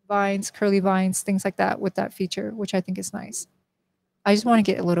vines, curly vines, things like that with that feature, which I think is nice. I just want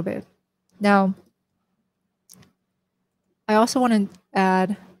to get a little bit. Now, I also want to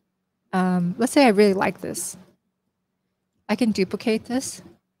add, let's say I really like this. I can duplicate this.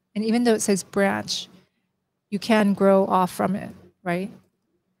 And even though it says branch, you can grow off from it, right?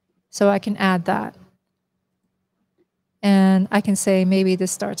 So I can add that. And I can say maybe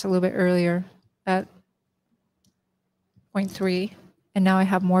this starts a little bit earlier at 0.3. And now I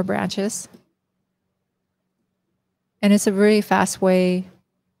have more branches. And it's a really fast way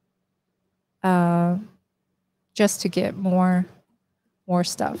just to get more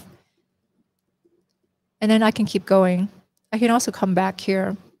stuff. And then I can keep going. I can also come back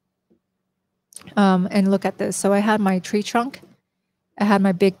here and look at this. So I had my tree trunk. I had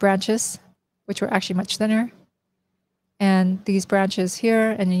my big branches, which were actually much thinner. And these branches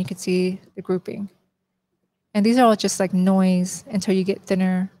here, and then you can see the grouping. And these are all just like noise until you get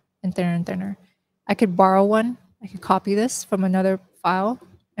thinner and thinner and thinner. I could borrow one. I could copy this from another file,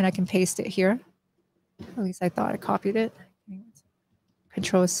 and I can paste it here. At least I thought I copied it.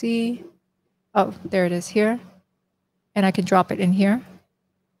 Control C. Oh, there it is here. And I can drop it in here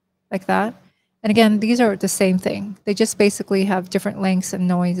like that. And again, these are the same thing. They just basically have different lengths and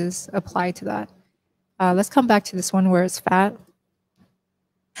noises applied to that. Let's come back to this one where it's fat.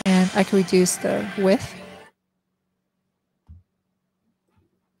 And I can reduce the width.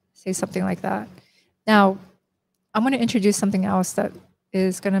 Say something like that. Now, I'm going to introduce something else that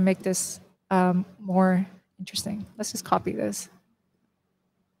is going to make this more interesting. Let's just copy this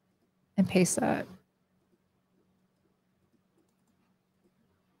and paste that.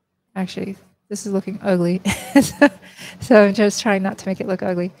 Actually, this is looking ugly. So I'm just trying not to make it look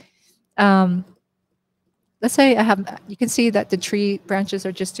ugly. Let's say you can see that the tree branches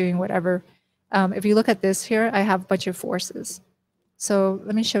are just doing whatever. If you look at this here, I have a bunch of forces. So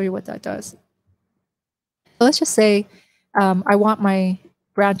let me show you what that does. So let's just say I want my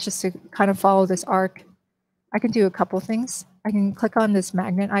branches to kind of follow this arc. I can do a couple things. I can click on this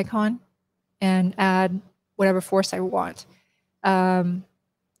magnet icon and add whatever force I want.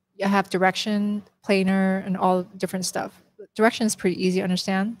 I have direction, planar, and all different stuff. Direction is pretty easy to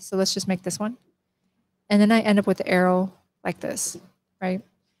understand. So let's just make this one. And then I end up with the arrow like this, right?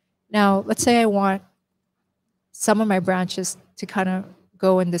 Now, let's say I want some of my branches to kind of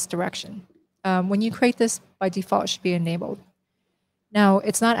go in this direction. When you create this, by default, it should be enabled. Now,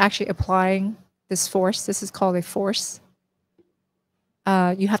 it's not actually applying this force. This is called a force.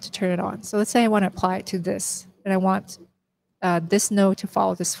 You have to turn it on. So let's say I want to apply it to this, and I want this node to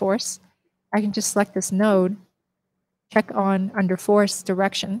follow this force. I can just select this node, check on under force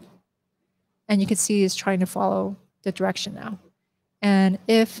direction, and you can see it's trying to follow the direction now. And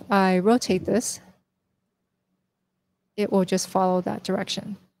if I rotate this, it will just follow that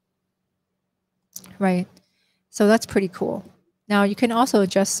direction, right? So that's pretty cool. Now you can also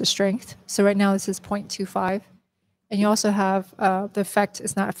adjust the strength. So right now this is 0.25, and you also have the effect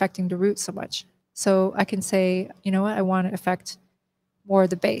is not affecting the root so much. So I can say, you know what, I want to affect more of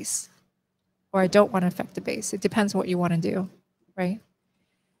the base, or I don't want to affect the base. It depends on what you want to do, right?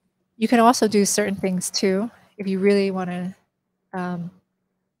 You can also do certain things too if you really want to. Oh,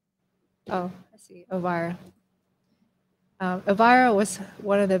 I see, Elvira. Elvira was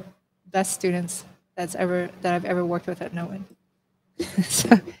one of the best students that I've ever worked with at Gnomon. So,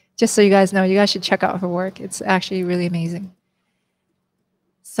 just so you guys know, you guys should check out her work. It's actually really amazing.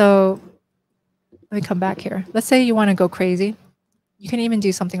 So let me come back here. Let's say you want to go crazy. You can even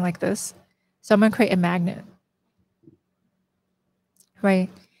do something like this. So I'm going to create a magnet, right?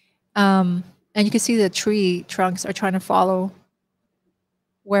 And you can see the tree trunks are trying to follow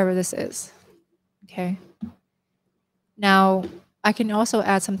wherever this is, okay? Now, I can also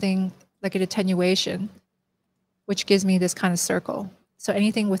add something like an attenuation, which gives me this kind of circle. So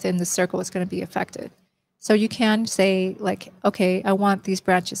anything within the circle is going to be affected. So you can say like, okay, I want these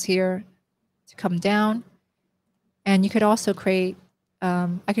branches here to come down. And you could also create,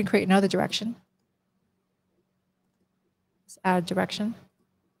 I can create another direction. Let's add direction.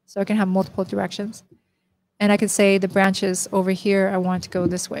 So I can have multiple directions. And I can say the branches over here, I want to go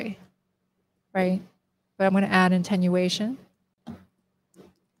this way, right? But I'm going to add attenuation.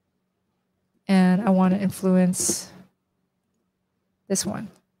 And I want to influence this one.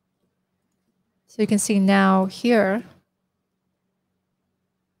 So you can see now here,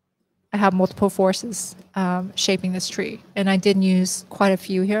 I have multiple forces shaping this tree. And I did use quite a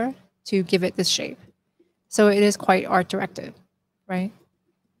few here to give it this shape. So it is quite art directed, right?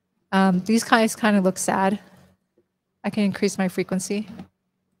 These guys kind of look sad. I can increase my frequency.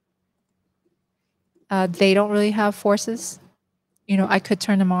 They don't really have forces. You know, I could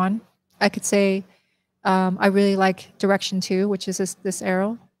turn them on. I could say, I really like direction 2, which is this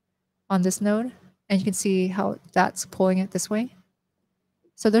arrow on this node. And you can see how that's pulling it this way.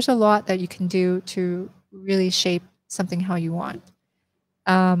 So there's a lot that you can do to really shape something how you want.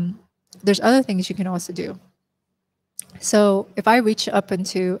 There's other things you can also do. So if I reach up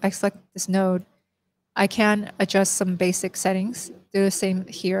into, I select this node, I can adjust some basic settings. They're the same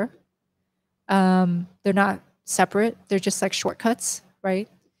here. They're not separate. They're just like shortcuts, right?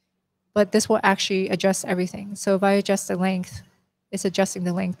 But this will actually adjust everything. So if I adjust the length, it's adjusting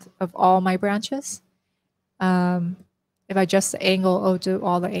the length of all my branches. If I adjust the angle, it'll do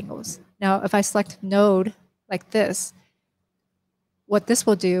all the angles. Now, if I select node like this, what this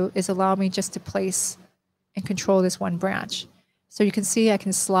will do is allow me just to place and control this one branch. So you can see I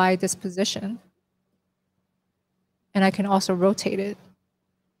can slide this position, and I can also rotate it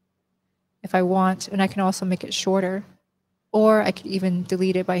if I want, and I can also make it shorter, or I could even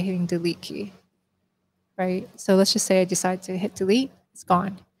delete it by hitting delete key, right? So let's just say I decide to hit delete, it's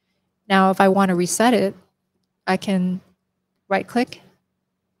gone. Now, if I want to reset it, I can right click,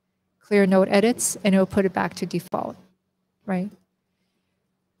 clear node edits, and it'll put it back to default, right?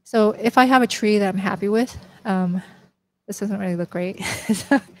 So if I have a tree that I'm happy with, this doesn't really look great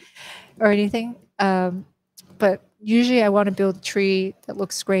or anything, but usually I want to build a tree that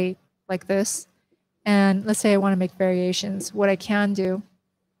looks great like this. And let's say I want to make variations. What I can do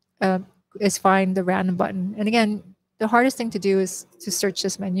is find the random button. And again, the hardest thing to do is to search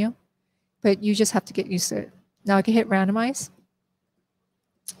this menu, but you just have to get used to it. Now I can hit randomize,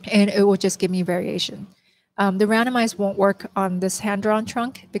 and it will just give me variation. The randomize won't work on this hand-drawn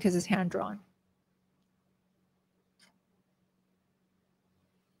trunk because it's hand-drawn.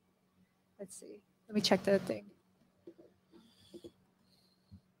 Let's see. Let me check the thing.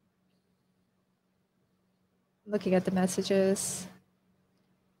 Looking at the messages.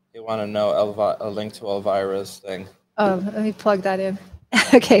 You want to know a link to Elvira's thing. Oh, let me plug that in.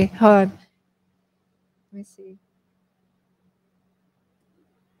 Okay, hold on. Let me see.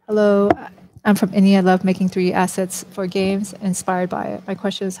 Hello, I'm from India. I love making 3D assets for games, inspired by it. My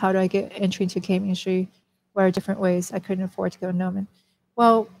question is, how do I get entry into the game industry? What are different ways? I couldn't afford to go to Gnomon.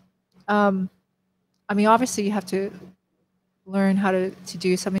 Well, I mean, obviously you have to learn how to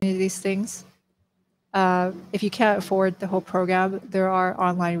do some of these things. If you can't afford the whole program, there are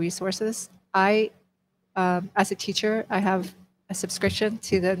online resources. As a teacher, I have a subscription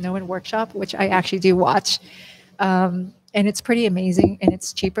to the Gnomon workshop, which I actually do watch. And it's pretty amazing, and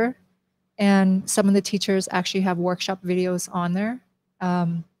it's cheaper. And some of the teachers actually have workshop videos on there.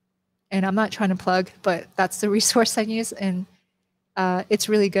 And I'm not trying to plug, but that's the resource I use. And it's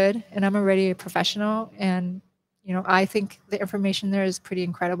really good. And I'm already a professional. And, you know, I think the information there is pretty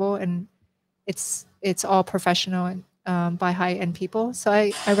incredible. And it's all professional and by high-end people. So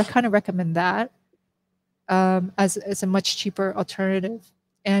I kind of recommend that as a much cheaper alternative.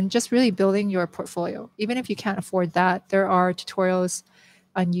 And just really building your portfolio. Even if you can't afford that, there are tutorials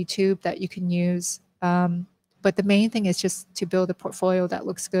on YouTube that you can use. But the main thing is just to build a portfolio that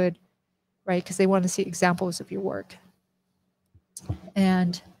looks good, right? Because they want to see examples of your work.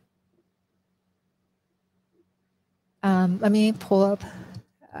 And let me pull up,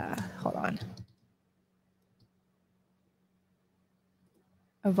 hold on.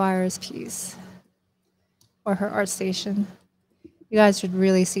 Elvira's piece or her art station. You guys should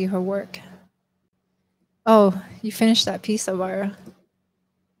really see her work. Oh, you finished that piece, Elvira.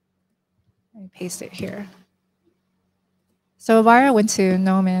 Let me paste it here. So Elvira went to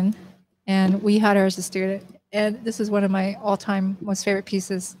Gnomon, and we had her as a student. And this is one of my all-time most favorite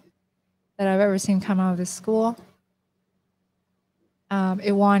pieces that I've ever seen come out of this school.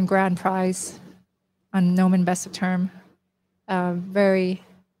 It won grand prize on Gnomon Best of Term. Very,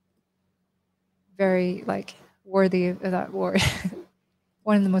 very like worthy of that award.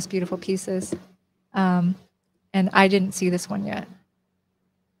 One of the most beautiful pieces. And I didn't see this one yet.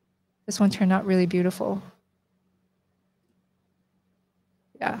 This one turned out really beautiful.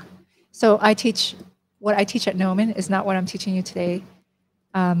 Yeah. So what I teach at Gnomon is not what I'm teaching you today.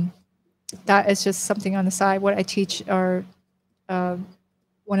 That is just something on the side. What I teach are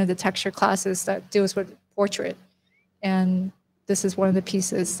one of the texture classes that deals with portrait. And this is one of the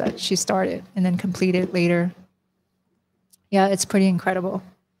pieces that she started and then completed later. Yeah, it's pretty incredible.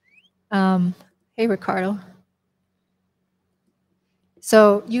 Hey, Ricardo.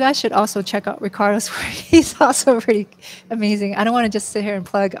 So you guys should also check out Ricardo's work. He's also pretty amazing. I don't want to just sit here and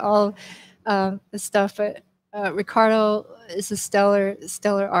plug all the stuff, but Ricardo is a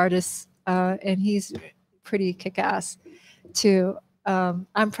stellar artist, and he's pretty kick-ass too.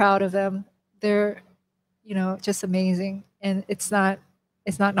 I'm proud of them. They're, you know, just amazing, and it's not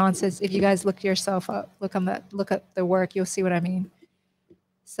nonsense. If you guys look yourself up, look at the work, you'll see what I mean.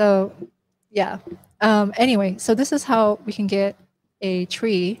 So, yeah. Anyway, so this is how we can get a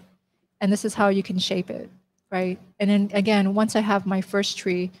tree, and this is how you can shape it, right? And then again, once I have my first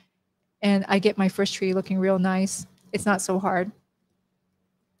tree, and I get my first tree looking real nice, it's not so hard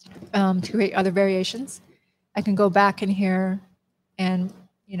to create other variations. I can go back in here and,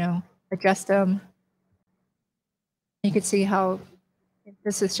 you know, adjust them. You can see how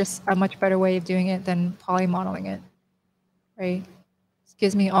this is just a much better way of doing it than polymodeling it, right? It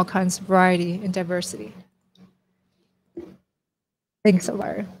gives me all kinds of variety and diversity. Thanks,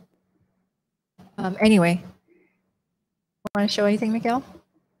 Elvira. Anyway, want to show anything, Miguel?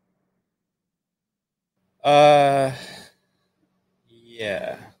 Yeah.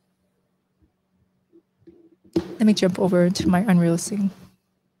 Let me jump over to my Unreal scene.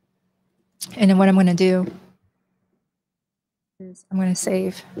 And then what I'm going to do is I'm going to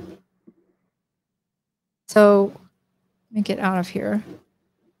save. So let me get out of here.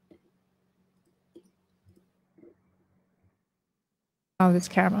 Out of this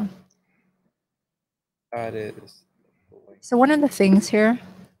camera. That is. So one of the things here,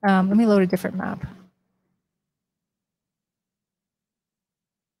 let me load a different map.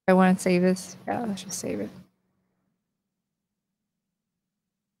 I want to save this. Yeah, let's just save it.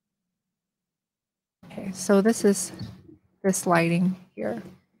 Okay, so this is this lighting here.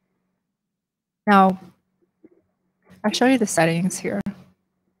 Now, I'll show you the settings here.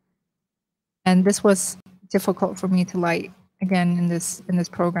 And this was difficult for me to light again in this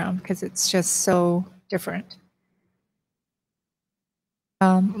program because it's just so different.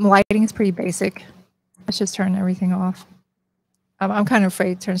 Lighting is pretty basic. Let's just turn everything off. I'm kind of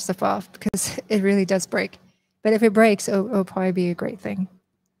afraid to turn stuff off because it really does break. But if it breaks, it'll probably be a great thing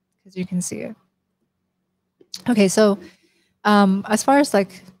because you can see it. Okay, so as far as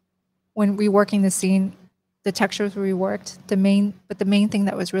like when reworking the scene, the textures were reworked. The main thing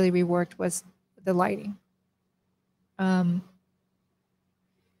that was really reworked was the lighting. Let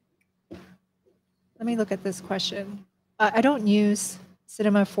me look at this question. I don't use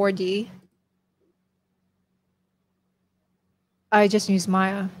Cinema 4D. I just use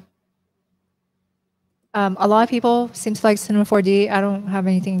Maya. A lot of people seem to like Cinema 4D. I don't have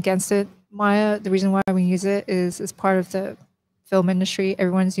anything against it. Maya, the reason why we use it is as part of the film industry.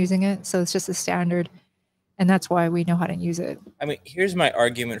 Everyone's using it, so it's just a standard. and that's why we know how to use it. I mean, here's my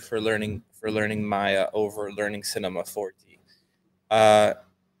argument for learning Maya over learning Cinema 4D. I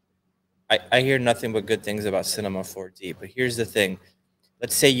hear nothing but good things about Cinema 4D, but here's the thing.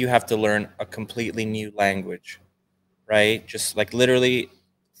 Let's say you have to learn a completely new language, right? Just like literally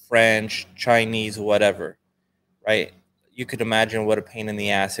French, Chinese, whatever, right? You could imagine what a pain in the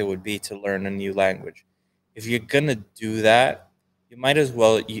ass it would be to learn a new language. If you're going to do that, you might as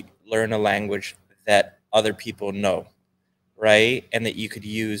well learn a language that other people know, right? And that you could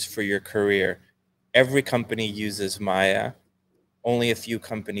use for your career. Every company uses Maya. Only a few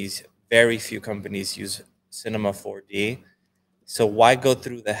companies, very few companies use Cinema 4D. So why go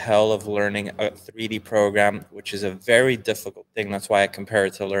through the hell of learning a 3D program, which is a very difficult thing? That's why I compare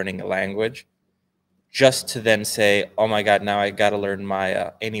it to learning a language, just to then say, oh my God, now I got to learn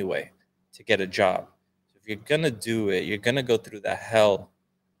Maya anyway to get a job. If you're going to do it, you're going to go through the hell.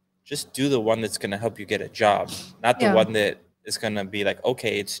 Just do the one that's going to help you get a job, not the one that is going to be like,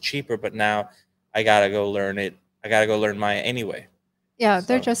 okay, it's cheaper, but now I got to go learn it. I got to go learn Maya anyway. Yeah, so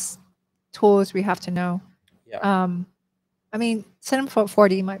they're just tools we have to know. Yeah. I mean, Cinema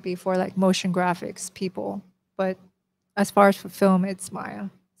 4D might be for like motion graphics people, but as far as for film, it's Maya.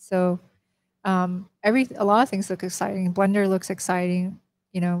 So a lot of things look exciting. Blender looks exciting.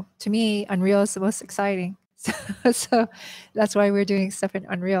 You know, to me, Unreal is the most exciting. So that's why we're doing stuff in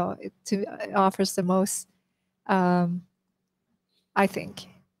Unreal. It offers the most, I think.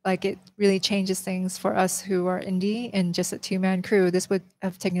 Like it really changes things for us who are indie and just a two-man crew. This would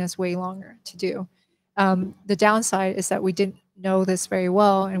have taken us way longer to do. The downside is that we didn't know this very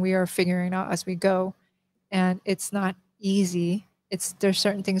well and we are figuring it out as we go. And it's not easy. There's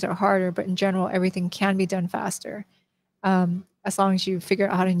certain things that are harder, but in general, everything can be done faster as long as you figure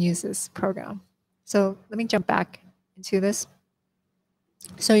out how to use this program. So let me jump back into this.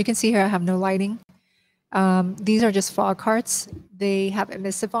 So you can see here I have no lighting. These are just fog carts. They have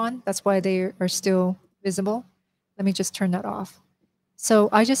emissive on. That's why they are still visible. Let me just turn that off. So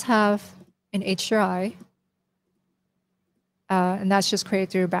I just have an HDRI, and that's just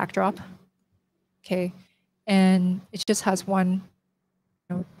created through a backdrop. Okay, and it just has one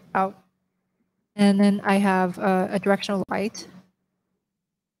out. And then I have a directional light,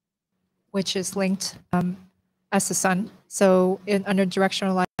 which is linked as the sun. So under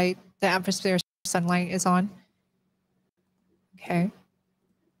directional light, the atmosphere sunlight is on. Okay.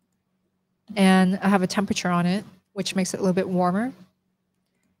 And I have a temperature on it, which makes it a little bit warmer.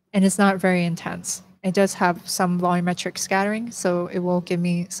 And it's not very intense. It does have some volumetric scattering, so it will give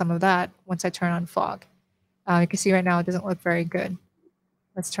me some of that once I turn on fog. You can see right now it doesn't look very good.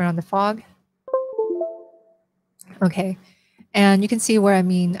 Let's turn on the fog. Okay. And you can see where I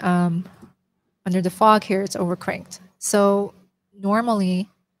mean under the fog here, it's overcranked. So normally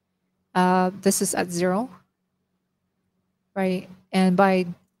this is at 0, right? And by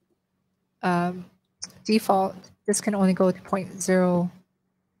default, this can only go to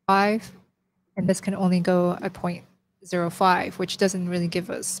 0.05, and this can only go at 0.05, which doesn't really give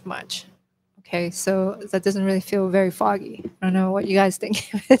us much. Okay, so that doesn't really feel very foggy. I don't know what you guys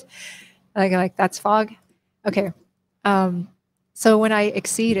think of it. Like that's fog. Okay, so when I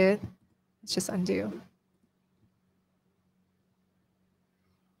exceed it, let's just undo.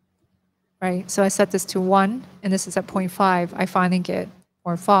 Right, so I set this to 1, and this is at 0.5. I finally get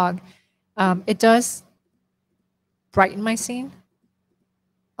more fog. It does brighten my scene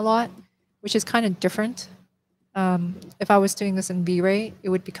a lot, which is kind of different. If I was doing this in V-Ray, it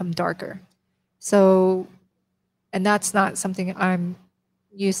would become darker. So, and that's not something I'm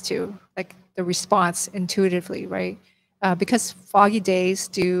used to, like the response intuitively, right? Because foggy days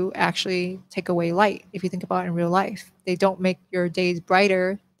do actually take away light. If you think about it in real life, they don't make your days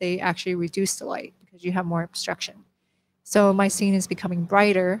brighter. They actually reduce the light because you have more obstruction. So my scene is becoming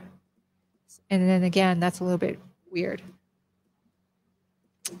brighter. And then again, that's a little bit weird.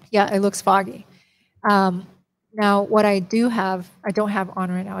 Yeah, it looks foggy. Now, what I don't have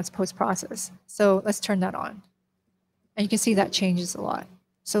on right now, it's post-process. So let's turn that on. And you can see that changes a lot.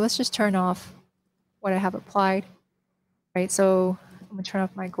 So let's just turn off what I have applied. Right, so I'm gonna turn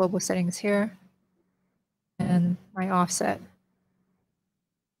off my global settings here and my offset.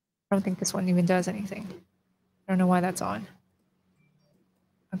 I don't think this one even does anything. I don't know why that's on.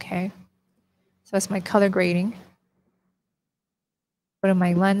 Okay, so that's my color grading. Go to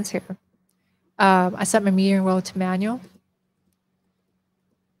my lens here. I set my metering roll to manual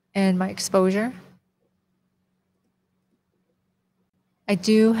and my exposure. I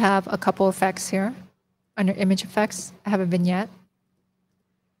do have a couple effects here. Under image effects, I have a vignette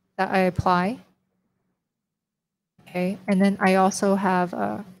that I apply. Okay, and then I also have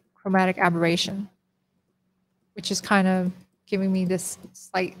a chromatic aberration. which is kind of giving me this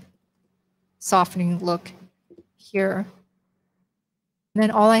slight softening look here. And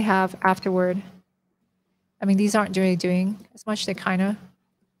then all I have afterward, I mean, these aren't really doing as much. They kind of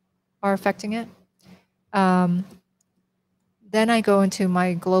are affecting it. Then I go into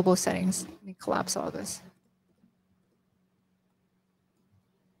my global settings. Let me collapse all this.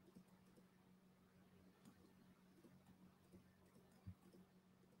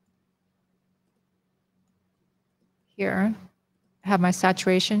 Here, I have my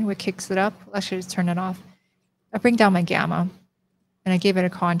saturation, which kicks it up. Let's just turn it off. I bring down my gamma, and I give it a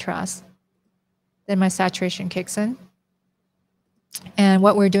contrast. Then my saturation kicks in. And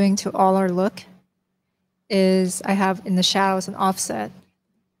what we're doing to all our look is I have in the shadows an offset,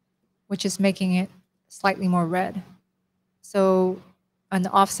 which is making it slightly more red. So on the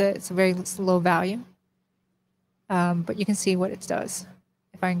offset, it's a very low value. But you can see what it does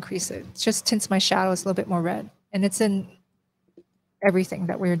if I increase it. It just tints my shadows a little bit more red. And it's in everything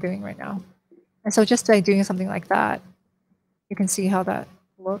that we're doing right now. And so just by doing something like that, you can see how that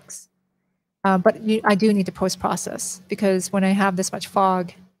looks. But I do need to post-process, because when I have this much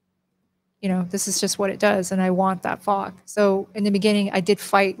fog, you know, this is just what it does, and I want that fog. So in the beginning, I did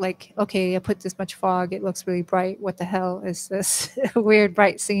fight, like, okay, I put this much fog, it looks really bright. What the hell is this weird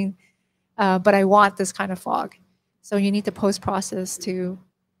bright scene? But I want this kind of fog. So you need to post-process to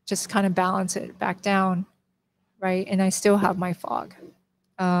just kind of balance it back down, right? And I still have my fog.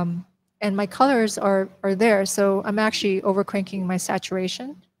 And my colors are there. So I'm actually over-cranking my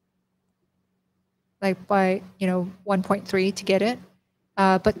saturation, like by, 1.3 to get it.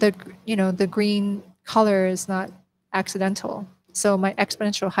 But the green color is not accidental. So my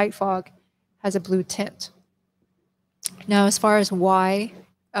exponential height fog has a blue tint. Now, as far as why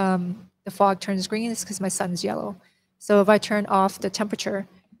the fog turns green, is because my sun is yellow. So if I turn off the temperature,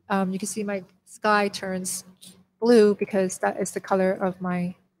 you can see my sky turns blue, because that is the color of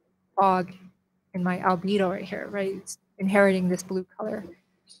my fog in my albedo right here, right? It's inheriting this blue color.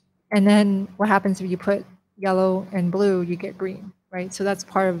 And then what happens if you put yellow and blue, you get green, right? So that's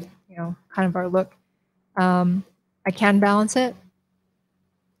part of, kind of our look. I can balance it.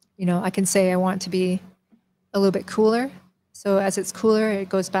 I can say I want it to be a little bit cooler. So as it's cooler, it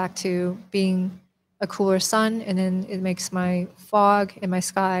goes back to being a cooler sun, and then it makes my fog in my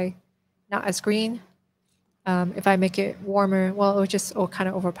sky not as green. If I make it warmer, well, it'll kind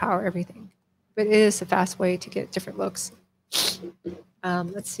of overpower everything. But it is a fast way to get different looks.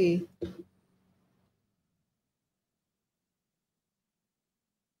 Let's see.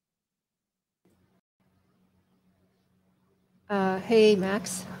 Hey,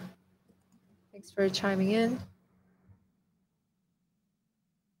 Max. Thanks for chiming in.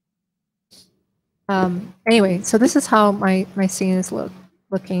 Anyway, so this is how my scene is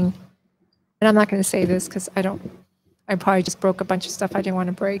looking. And I'm not going to say this because I probably just broke a bunch of stuff I didn't want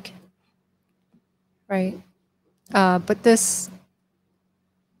to break. Right? But this,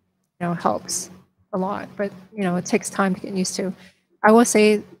 helps a lot. But, it takes time to get used to. I will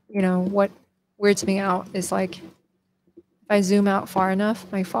say, what weirds me out is, like, if I zoom out far enough,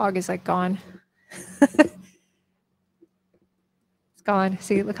 my fog is, like, gone. It's gone.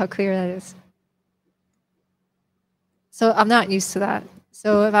 See, look how clear that is. So I'm not used to that.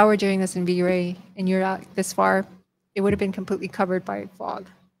 So if I were doing this in V-Ray and you're out this far, it would have been completely covered by fog,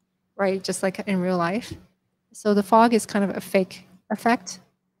 right? Just like in real life. So the fog is kind of a fake effect.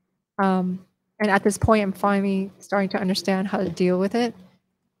 And at this point, I'm finally starting to understand how to deal with it.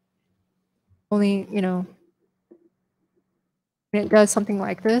 Only, when it does something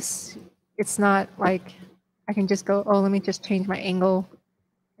like this, it's not like I can just go, oh, let me just change my angle,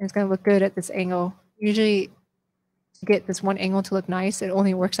 and it's going to look good at this angle. Usually, to get this one angle to look nice, it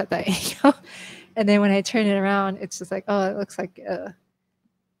only works at that angle. And then when I turn it around, it's just like, oh, it looks like,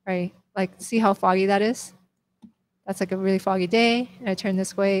 right? Like, see how foggy that is? That's like a really foggy day. And I turn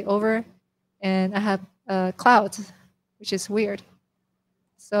this way over, and I have clouds, which is weird.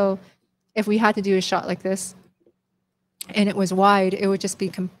 So if we had to do a shot like this, and it was wide, it would just be,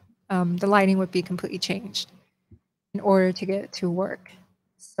 the lighting would be completely changed in order to get it to work.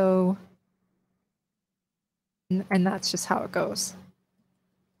 So, and that's just how it goes.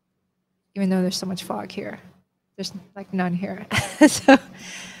 Even though there's so much fog here, there's like none here. So,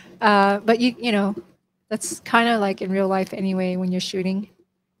 but that's kind of like in real life anyway when you're shooting.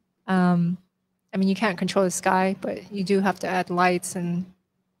 I mean, you can't control the sky, but you do have to add lights and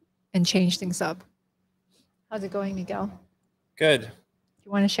change things up. How's it going, Miguel? Good. Do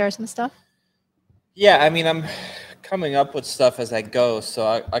you want to share some stuff? Yeah, I mean, I'm coming up with stuff as I go,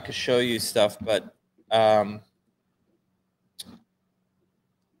 so I could show you stuff, but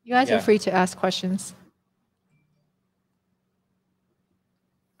you guys are free to ask questions.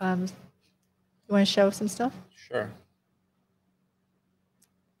 You want to show some stuff? Sure.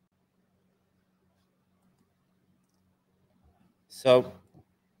 So,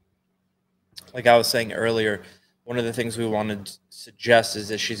 like I was saying earlier, one of the things we wanted to suggest is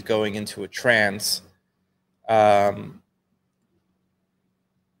that she's going into a trance.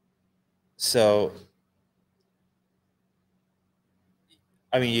 So,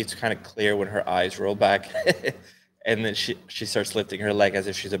 I mean, it's kind of clear when her eyes roll back, and then she starts lifting her leg as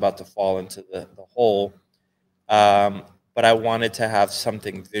if she's about to fall into the hole. But I wanted to have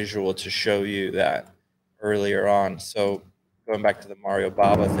something visual to show you that earlier on. So going back to the Mario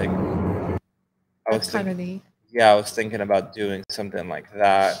Baba thing, I was kind of neat. Yeah, I was thinking about doing something like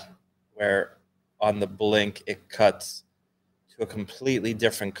that, where on the blink it cuts to a completely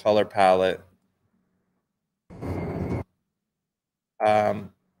different color palette. But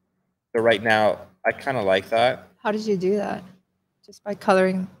right now, I kind of like that. How did you do that? Just by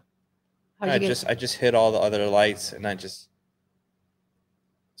coloring? I just hit all the other lights and I just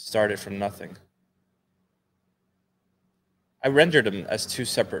started from nothing. I rendered them as two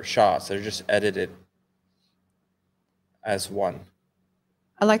separate shots. They're just edited as one.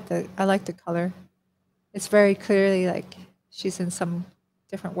 I like the color. It's very clearly like she's in some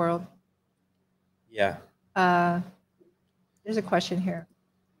different world. Yeah. There's a question here.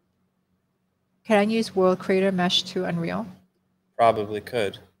 Can I use World Creator Mesh to Unreal? Probably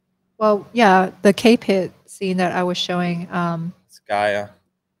could. Well, yeah, the K-Pit scene that I was showing. It's Gaia.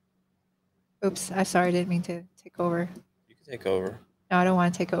 Oops, I'm sorry, I didn't mean to take over. You can take over. No, I don't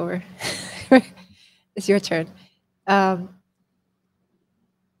want to take over. It's your turn. The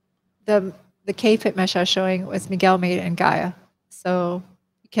K-Pit mesh I was showing was Miguel made in Gaia. So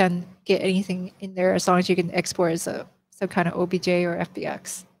you can get anything in there as long as you can export as some kind of OBJ or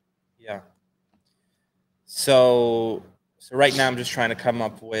FBX. Yeah. So right now I'm just trying to come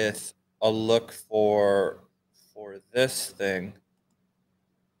up with a look for this thing.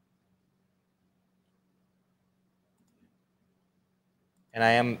 And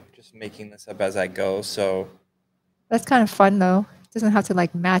I am just making this up as I go, so that's kind of fun though. It doesn't have to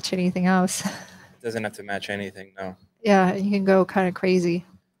like match anything else. It doesn't have to match anything, no. Yeah, you can go kind of crazy.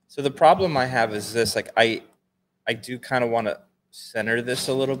 So the problem I have is this, like I do kind of want to center this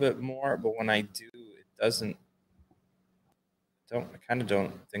a little bit more, but when I do, it doesn't. I kind of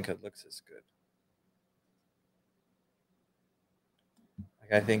don't think it looks as good.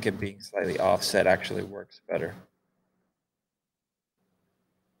 Like I think it being slightly offset actually works better.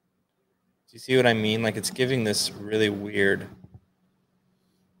 Do you see what I mean? Like it's giving this really weird.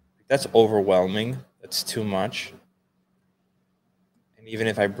 That's overwhelming. That's too much. And even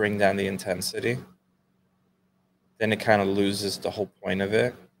if I bring down the intensity, then it kind of loses the whole point of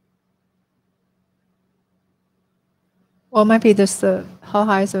it. Well, it might be just how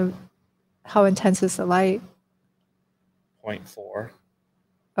intense is the light? 0.4.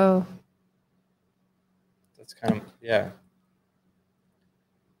 Oh. That's kind of, yeah.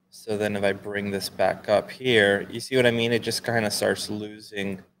 So then if I bring this back up here, you see what I mean? It just kind of starts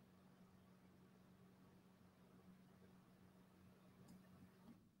losing.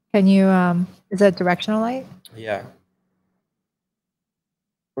 Can you, is that directional light? Yeah.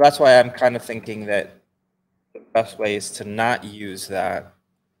 Well, that's why I'm kind of thinking that the best way is to not use that.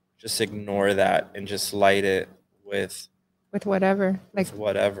 Just ignore that and just light it with whatever. Like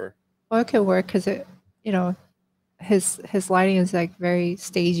whatever. Well, it could work because it, you know, his lighting is like very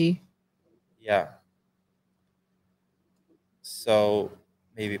stagey. Yeah. So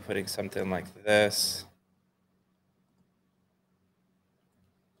maybe putting something like this.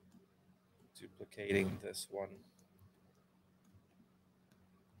 Duplicating this one.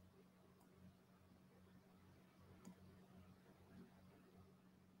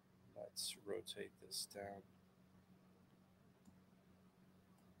 Let's rotate this down.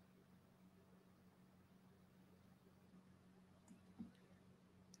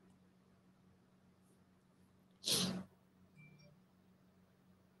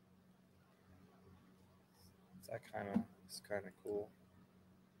 It's kind of cool.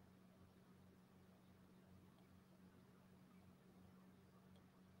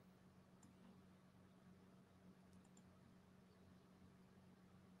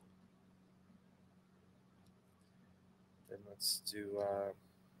 Then let's do.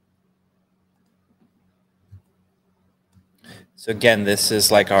 So again, this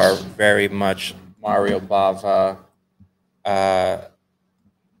is like our very much Mario Bava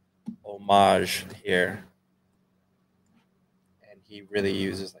homage here. And he really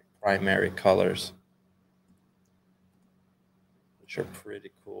uses like primary colors, which are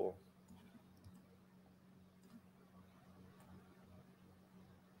pretty cool.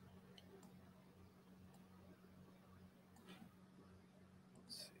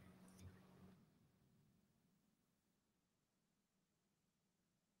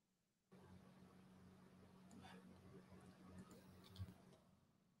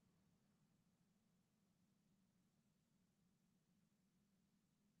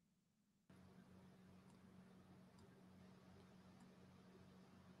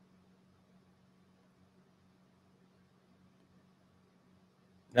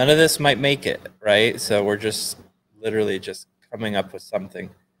 None of this might make it, right? So we're just literally just coming up with something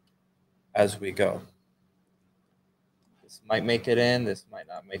as we go. This might make it in, this might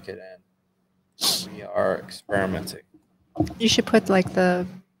not make it in. We are experimenting. You should put like the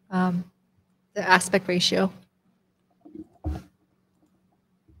aspect ratio.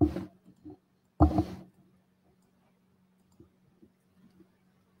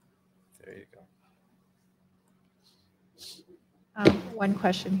 There you go. One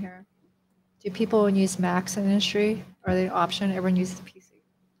question here. Do people use Macs in industry? Are they an option? Everyone uses PC.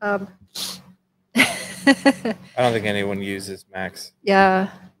 I don't think anyone uses Macs. Yeah,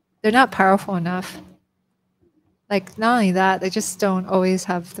 they're not powerful enough. Like, not only that, they just don't always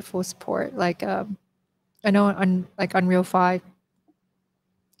have the full support. Like, I know on like Unreal 5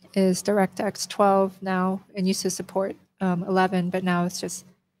 is DirectX 12 now, and used to support 11, but now it's just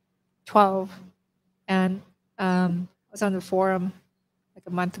 12. And I was on the forum like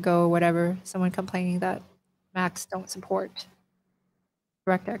a month ago or whatever, someone complaining that Macs don't support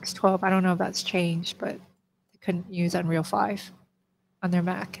DirectX 12. I don't know if that's changed, but they couldn't use Unreal 5 on their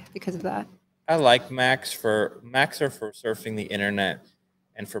Mac because of that. I like Macs are for surfing the internet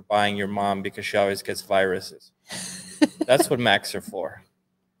and for buying your mom because she always gets viruses. That's what Macs are for.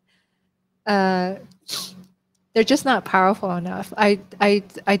 They're just not powerful enough. I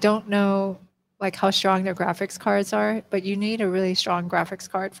don't know like how strong their graphics cards are, but you need a really strong graphics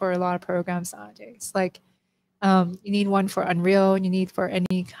card for a lot of programs nowadays. Like you need one for Unreal, you need for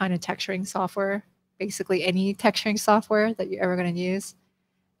any kind of texturing software, basically any texturing software that you're ever going to use.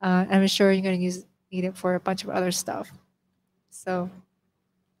 I'm sure you're going to need it for a bunch of other stuff. So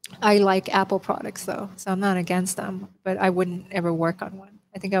I like Apple products though, so I'm not against them, but I wouldn't ever work on one.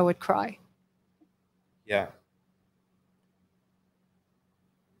 I think I would cry. Yeah.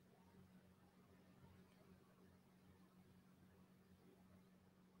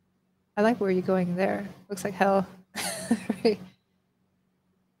 I like where you're going there. Looks like hell. Right.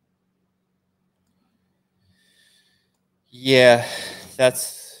 Yeah,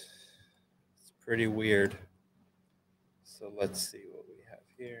 that's pretty weird. So let's see what we have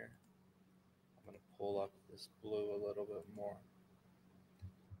here. I'm going to pull up this blue a little bit more.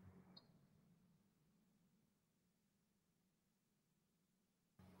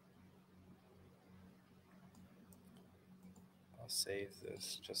 I'll save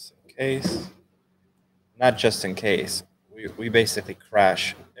this just in case. Not just in case. We basically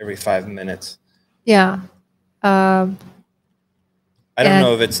crash every 5 minutes. Yeah. I don't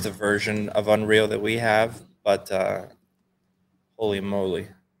know if it's the version of Unreal that we have, but holy moly.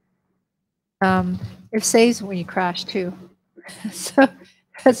 It saves when you crash too. So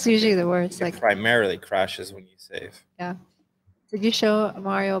that's usually the worst. It like primarily crashes when you save. Yeah. Did you show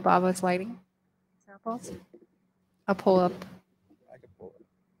Mario Bava's lighting examples? I'll pull up. I can pull it.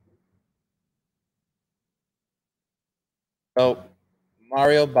 So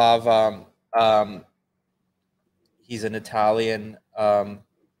Mario Bava, he's an Italian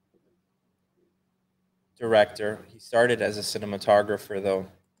director. He started as a cinematographer though,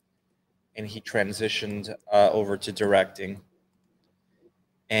 and he transitioned over to directing.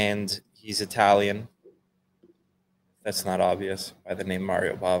 And he's Italian. That's not obvious by the name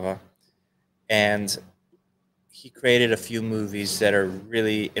Mario Bava. And he created a few movies that are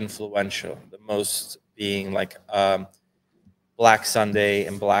really influential. The most being like Black Sunday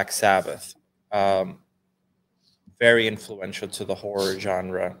and Black Sabbath. Very influential to the horror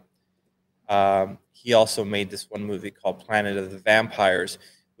genre. He also made this one movie called Planet of the Vampires,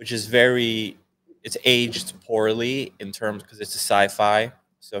 which is it's aged poorly in terms because it's a sci-fi.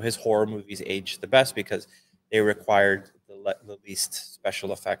 So his horror movies aged the best because they required the least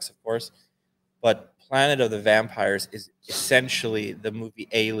special effects, of course. But Planet of the Vampires is essentially the movie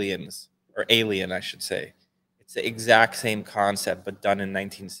Aliens, or Alien, I should say. It's the exact same concept, but done in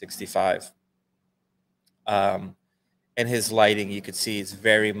 1965. And his lighting, you could see, is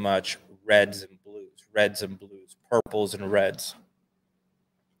very much reds and blues, purples and reds.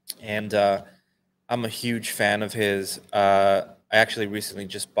 And I'm a huge fan of his. I actually recently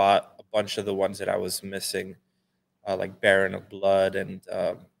just bought a bunch of the ones that I was missing, like Baron of Blood and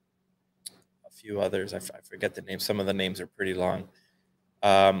a few others. I forget the names. Some of the names are pretty long.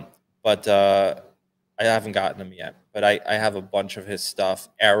 But I haven't gotten them yet. But I have a bunch of his stuff.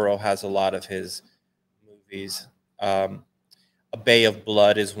 Arrow has a lot of his movies. A Bay of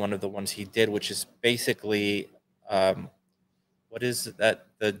Blood is one of the ones he did, which is basically, what is that?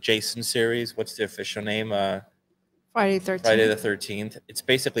 The Jason series? What's the official name? Friday the 13th. Friday the 13th. It's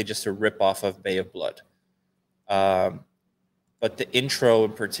basically just a rip-off of Bay of Blood. But the intro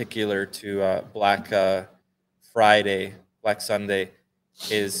in particular to Black Sunday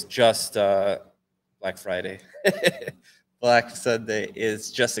is just Black Friday. Black Sunday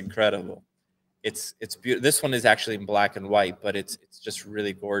is just incredible. It's beautiful. This one is actually in black and white, but it's just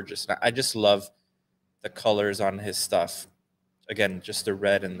really gorgeous. And I just love the colors on his stuff. Again, just the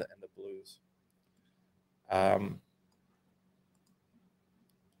red and the blues.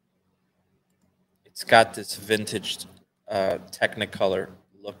 It's got this vintage Technicolor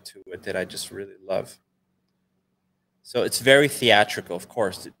look to it that I just really love. So it's very theatrical, of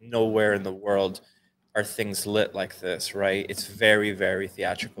course. Nowhere in the world are things lit like this, right? It's very, very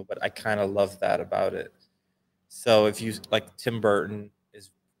theatrical, but I kind of love that about it. So if you like, Tim Burton is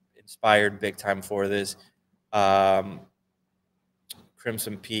inspired big time for this.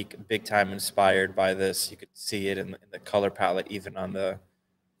 Crimson Peak, big time inspired by this. You could see it in the color palette, even on the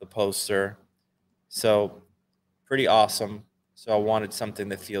poster. So pretty awesome. So I wanted something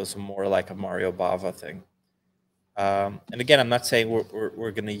that feels more like a Mario Bava thing. And again, I'm not saying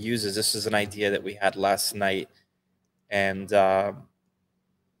we're going to use this. This is an idea that we had last night, and we're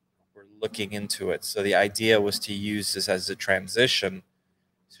looking into it. So the idea was to use this as a transition.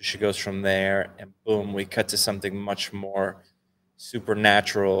 So she goes from there, and boom, we cut to something much more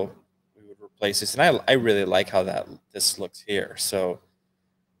supernatural. We would replace this, and I really like how this looks here. So,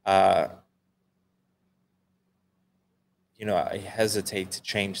 you know, I hesitate to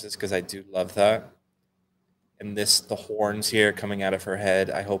change this because I do love that. And the horns here coming out of her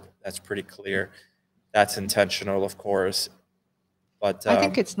head, I hope that's pretty clear. That's intentional, of course. But I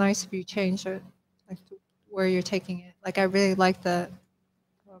think it's nice if you change it, like where you're taking it. Like I really like the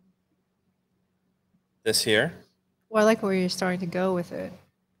this here. Well, I like where you're starting to go with it.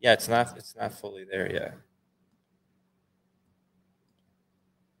 Yeah, it's not fully there yet.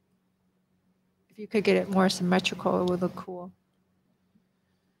 If you could get it more symmetrical, it would look cool.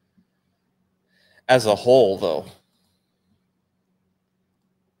 As a whole, though.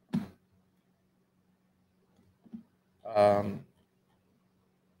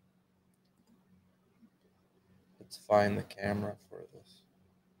 Let's find the camera for this.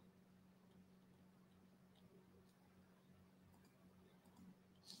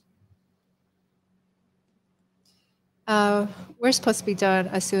 We're supposed to be done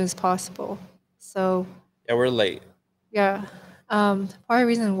as soon as possible. So yeah, we're late. Yeah. Part of the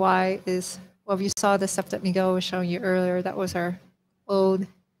reason why is, well, if you saw the stuff that Miguel was showing you earlier, that was our old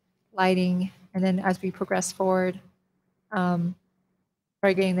lighting. And then as we progress forward, start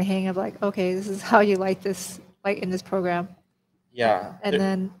getting the hang of like, okay, this is how you light in this program. Yeah.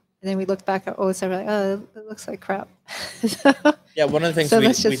 And then we looked back at old stuff, like, oh, it looks like crap. Yeah, one of the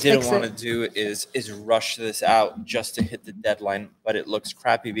things we didn't want to do is rush this out just to hit the deadline, but it looks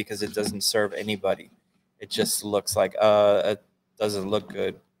crappy because it doesn't serve anybody. It just looks like it doesn't look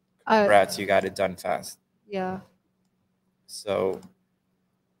good. Congrats, you got it done fast. Yeah. So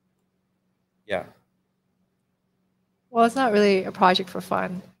yeah. Well, it's not really a project for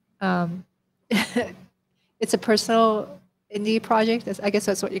fun. It's a personal indie project. I guess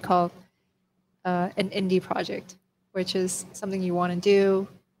that's what you call an indie project, which is something you want to do.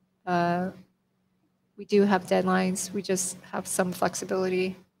 We do have deadlines. We just have some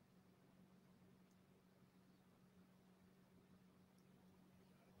flexibility.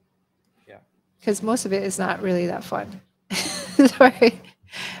 Yeah. Because most of it is not really that fun. Right?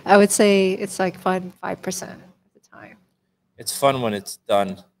 I would say it's like fun 5% of the time. It's fun when it's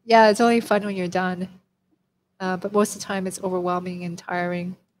done. Yeah, it's only fun when you're done. But most of the time it's overwhelming and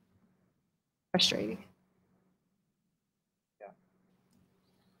tiring, frustrating. Yeah.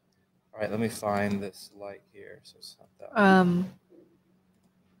 All right, let me find this light here. So it's not that.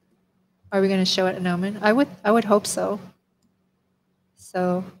 Are we going to show it at Gnomon? I would hope so.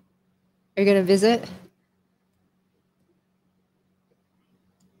 So, are you going to visit?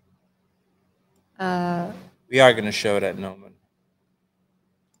 We are going to show it at Gnomon.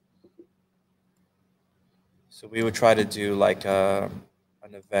 So we would try to do like an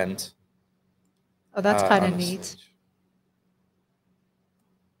event. Oh, that's kind of neat.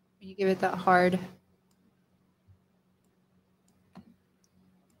 When you give it that hard.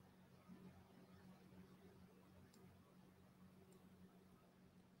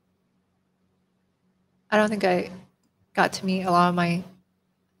 I don't think I got to meet a lot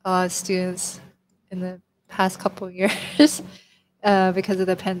of students in the past couple of years because of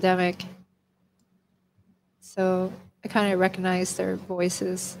the pandemic. So I kind of recognize their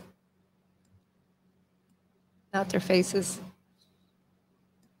voices, not their faces.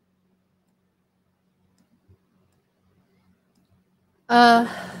 Let's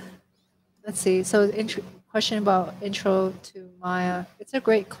see. So question about Intro to Maya. It's a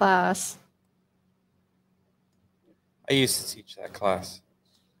great class. I used to teach that class.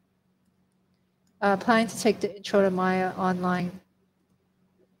 Planning to take the Intro to Maya online.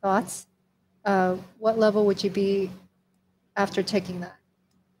 Thoughts? What level would you be after taking that?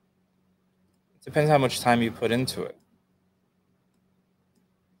 It depends how much time you put into it.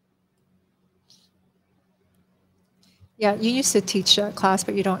 Yeah, you used to teach that class,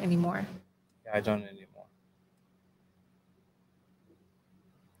 but you don't anymore. Yeah, I don't anymore.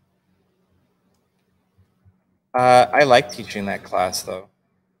 I like teaching that class though,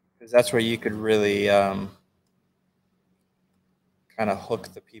 because that's where you could really kind of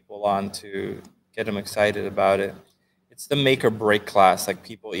hook the people on to get them excited about it. It's the make or break class. Like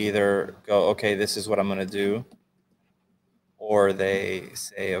people either go, okay, this is what I'm going to do, or they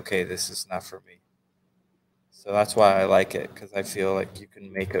say, okay, this is not for me. So that's why I like it, because I feel like you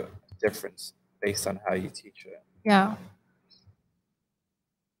can make a difference based on how you teach it. Yeah.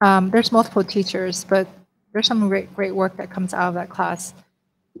 There's multiple teachers, but there's some great work that comes out of that class.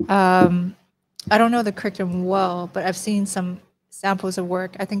 I don't know the curriculum well, but I've seen some samples of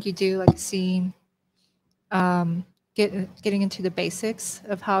work. I think you do like a scene, getting into the basics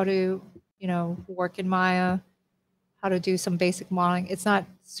of how to, work in Maya, how to do some basic modeling. It's not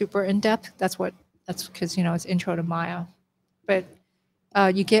super in depth. That's because it's Intro to Maya, but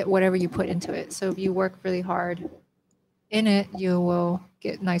you get whatever you put into it. So if you work really hard in it, you will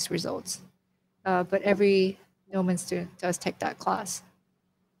get nice results. But every Gnomon student does take that class.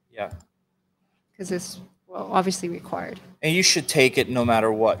 Yeah. Because it's obviously required. And you should take it no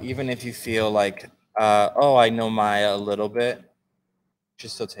matter what, even if you feel like, oh, I know Maya a little bit, you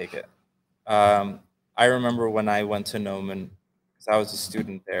should still take it. I remember when I went to Gnomon, because I was a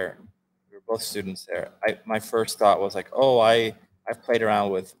student there. We were both students there. My first thought was like, oh, I've played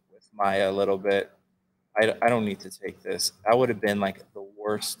around with Maya a little bit. I don't need to take this. That would have been like the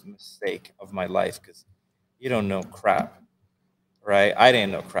worst mistake of my life, because you don't know crap, right? I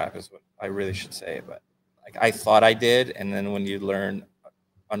didn't know crap is what I really should say, but like I thought I did, and then when you learn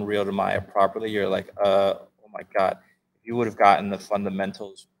Unreal to Maya properly, you're like, oh my god, if you would have gotten the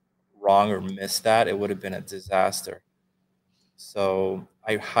fundamentals wrong or missed that, it would have been a disaster. So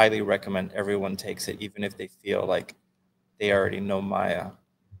I highly recommend everyone takes it, even if they feel like they already know Maya.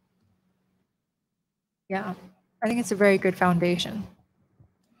 Yeah, I think it's a very good foundation.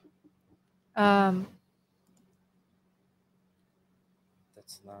 That's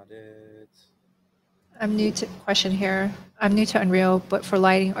not it. I'm new to Unreal, but for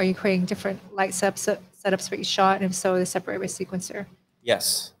lighting, are you creating different light setups for each shot? And if so, they separate by sequencer?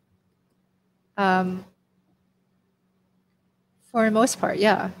 Yes. For the most part,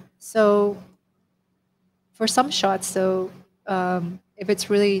 yeah. So for some shots, though, if it's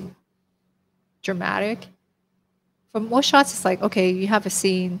really dramatic, for most shots, it's like, okay, you have a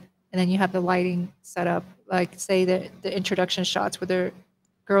scene and then you have the lighting set up. Like, say that the introduction shots where the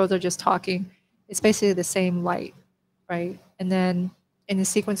girls are just talking, it's basically the same light, right? And then in the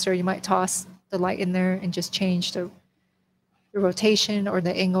sequencer, you might toss the light in there and just change the rotation or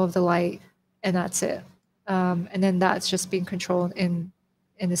the angle of the light, and that's it. And then that's just being controlled in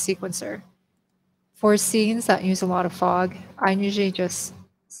the sequencer. For scenes that use a lot of fog, I usually just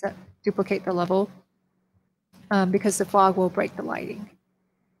duplicate the level, because the fog will break the lighting,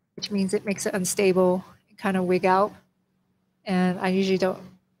 which means it makes it unstable and kind of wig out. And I usually don't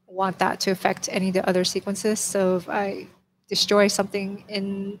want that to affect any of the other sequences. So if I destroy something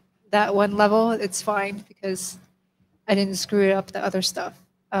in that one level, it's fine because I didn't screw it up the other stuff.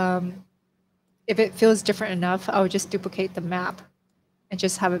 If it feels different enough, I would just duplicate the map and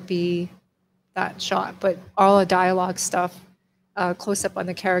just have it be that shot. But all the dialogue stuff, close up on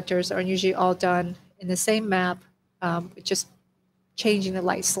the characters, are usually all done in the same map, just changing the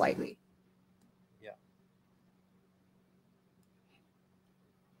light slightly.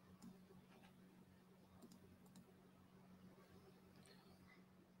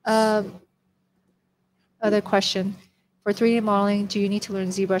 Other question. For 3D modeling, do you need to learn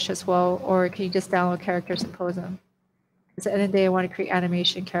ZBrush as well, or can you just download characters and pose them? Because at the end of the day, I want to create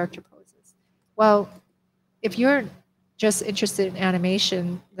animation character poses. Well, if you're just interested in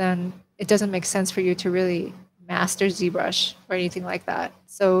animation, then it doesn't make sense for you to really master ZBrush or anything like that.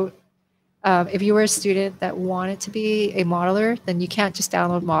 So if you were a student that wanted to be a modeler, then you can't just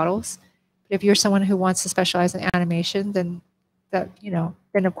download models. But if you're someone who wants to specialize in animation, then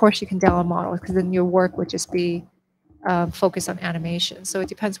then of course you can download models, because then your work would just be focused on animation. So it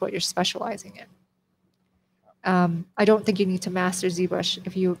depends what you're specializing in. I don't think you need to master ZBrush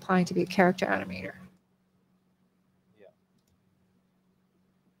if you're applying to be a character animator.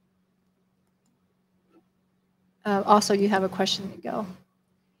 Also, you have a question, Miguel.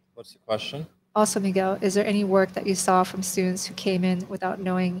 What's the question? Also, Miguel, is there any work that you saw from students who came in without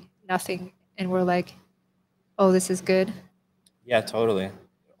knowing nothing and were like, oh, this is good? Yeah, totally. All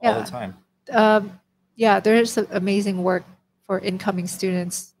Yeah. the time. Yeah, there's some amazing work for incoming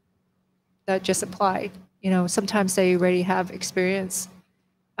students that just applied. You know, sometimes they already have experience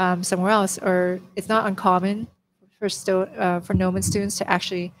somewhere else, or it's not uncommon for Gnomon students to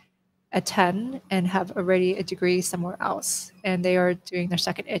actually attend and have already a degree somewhere else, and they are doing their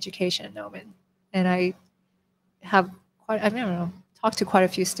second education in Gnomon. And I don't know, talked to quite a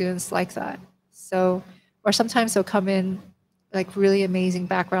few students like that. So, or sometimes they'll come in like really amazing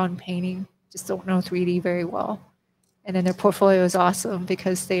background in painting, just don't know 3D very well. And then their portfolio is awesome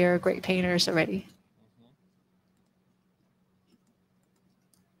because they are great painters already.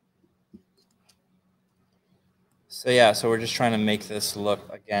 So yeah, so we're just trying to make this look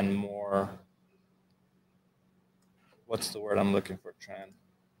again more. What's the word I'm looking for, Tran?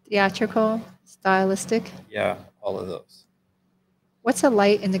 Theatrical, stylistic. Yeah, all of those. What's a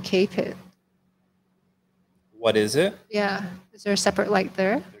light in the K pit? What is it? Yeah, is there a separate light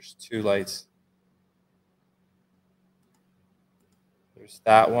there? There's two lights. There's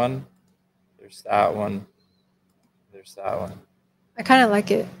that one. There's that one. There's that one. I kind of like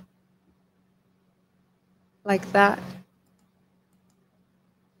it like that.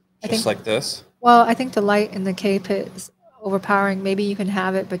 Just like this? Well, I think the light in the K pit is overpowering. Maybe you can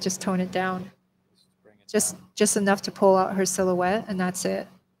have it, but just tone it down. Bring it down. Just enough to pull out her silhouette, and that's it.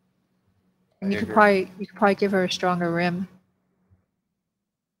 And I you could agree. probably give her a stronger rim.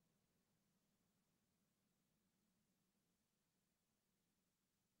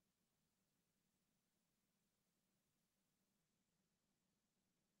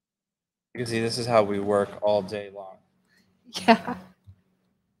 You can see this is how we work all day long. Yeah,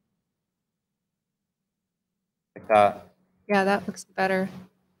 Like that. yeah, that looks better.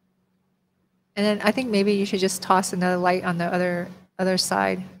 And then I think maybe you should just toss another light on the other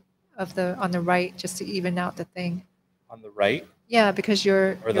side of on the right, just to even out the thing. On the right Yeah, because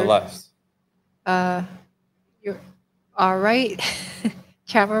or the left? You're all right,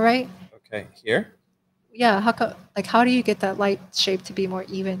 camera right. Okay, here? Yeah, how do you get that light shape to be more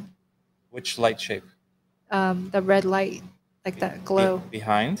even? Which light shape? The red light, like that glow.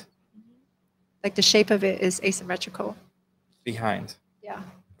 Behind? Like the shape of it is asymmetrical. Behind. Yeah.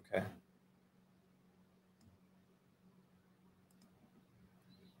 Okay.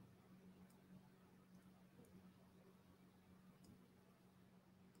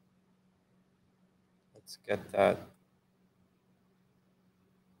 Let's get that.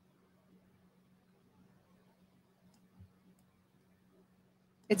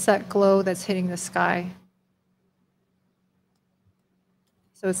 It's that glow that's hitting the sky.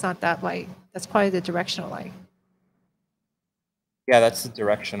 So it's not that light. That's probably the directional light. Yeah, that's the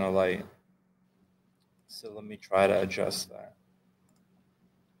directional light. So let me try to adjust that.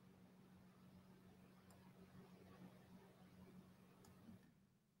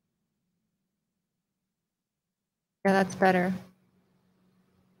 Yeah, that's better.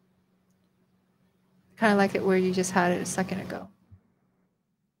 Kind of like it where you just had it a second ago.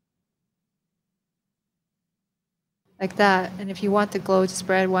 Like that. And if you want the glow to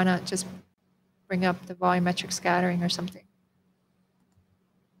spread, why not just bring up the volumetric scattering or something?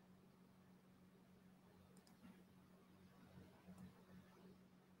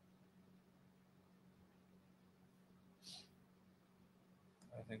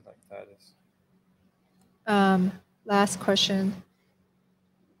 I think like that is. Last question.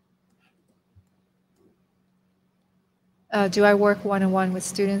 Do I work one-on-one with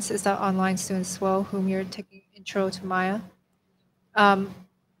students? Is that online students as well, whom you're taking intro to Maya? Not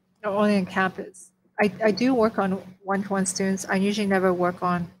only on campus. I do work on one-to-one students. I usually never work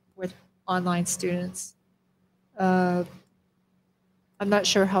with online students. I'm not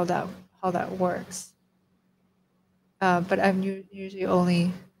sure how that works. But I'm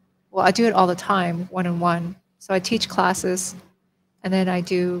usually I do it all the time, one-on-one. So I teach classes, and then I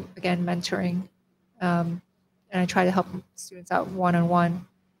do, again, mentoring. And I try to help students out one-on-one.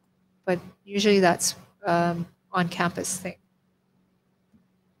 But usually that's on-campus thing.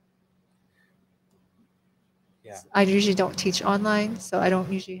 Yeah. I usually don't teach online, so I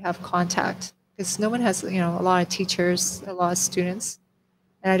don't usually have contact because no one has, a lot of teachers, a lot of students,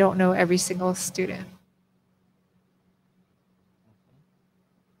 and I don't know every single student.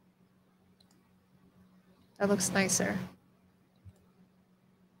 That looks nicer.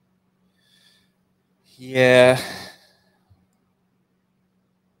 Yeah.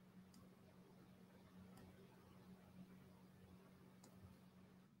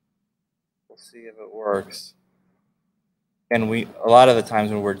 We'll see if it works. And a lot of the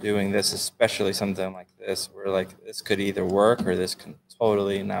times when we're doing this, especially something like this, we're like, this could either work or this can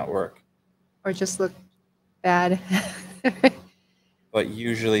totally not work. Or just look bad. But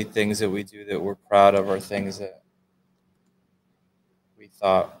usually things that we do that we're proud of are things that we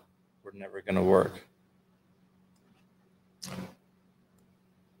thought were never going to work.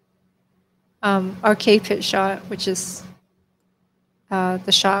 Our K-pit shot, which is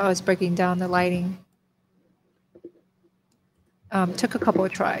the shot I was breaking down the lighting, took a couple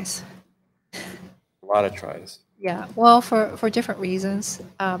of tries. A lot of tries. Yeah, well, for different reasons.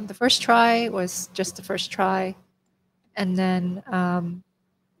 The first try was just the first try, and then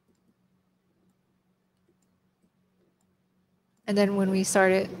when we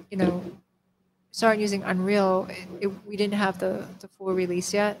started, using Unreal, we didn't have the full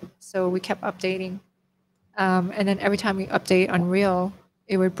release yet, so we kept updating. And then every time we update Unreal,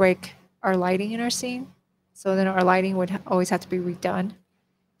 it would break our lighting in our scene. So then our lighting would always have to be redone.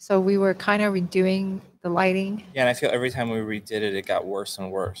 So we were kind of redoing the lighting. Yeah, and I feel every time we redid it, it got worse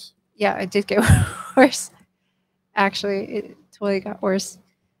and worse. Yeah, it did get worse. Actually, it totally got worse.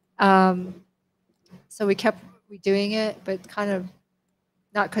 So we kept redoing it, but kind of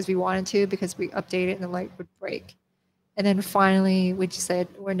not because we wanted to, because we updated and the light would break. And then finally, we just said,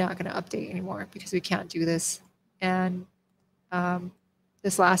 we're not going to update anymore because we can't do this. And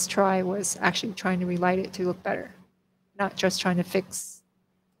this last try was actually trying to relight it to look better, not just trying to fix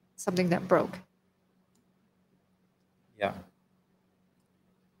something that broke. Yeah.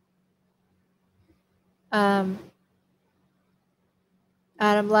 Adam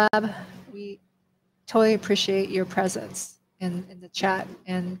Lab, we totally appreciate your presence in the chat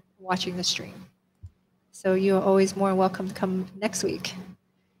and watching the stream. So you're always more welcome to come next week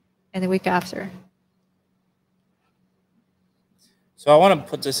and the week after. So I want to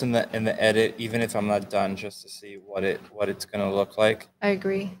put this in the edit, even if I'm not done, just to see what it's going to look like. I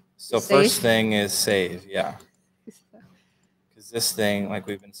agree. So first thing is save, yeah. Because this thing, like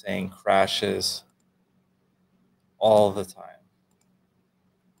we've been saying, crashes all the time.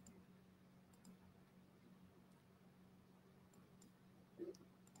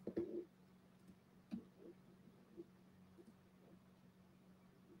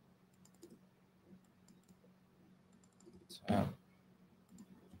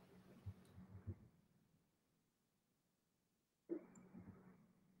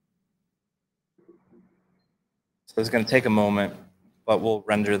 So it's going to take a moment, but we'll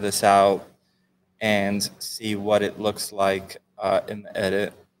render this out and see what it looks like in the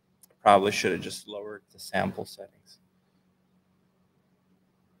edit. Probably should have just lowered the sample settings.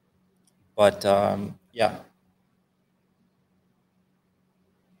 But yeah.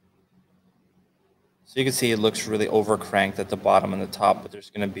 So you can see it looks really overcranked at the bottom and the top, but there's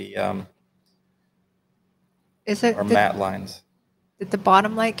going to be our matte lines. Did the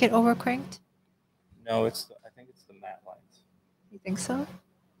bottom light get overcranked? No, I think it's the matte lines. You think so?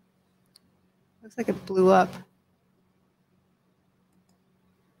 Looks like it blew up.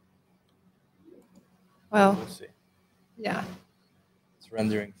 Well, we'll see. Yeah. It's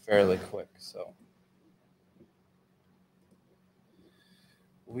rendering fairly quick, so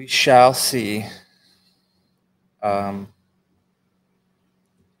we shall see. If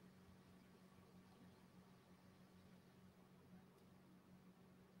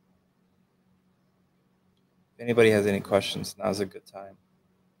anybody has any questions, now's a good time.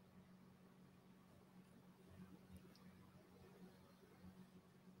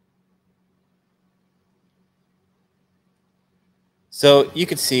 So you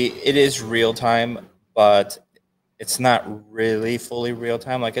can see it is real time, but it's not really fully real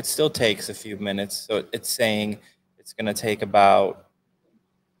time. Like it still takes a few minutes. So it's saying it's going to take about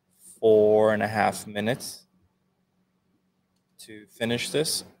 4.5 minutes to finish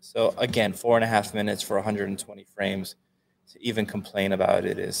this. So again, 4.5 minutes for 120 frames. To even complain about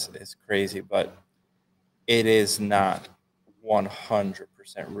it is crazy, but it is not 100%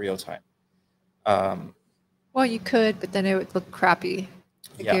 real time. Well, you could, but then it would look crappy.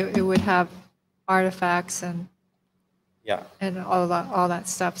 Like Yeah. it would have artifacts and Yeah. and all that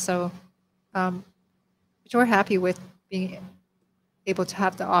stuff. So, but we're happy with being able to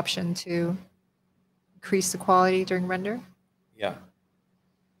have the option to increase the quality during render. Yeah.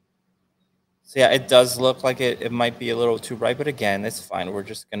 So yeah, it does look like it might be a little too bright, but again, it's fine. We're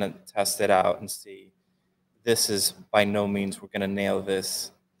just going to test it out and see. This is by no means we're going to nail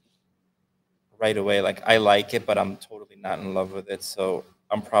this right away. Like I like it, but I'm totally not in love with it. So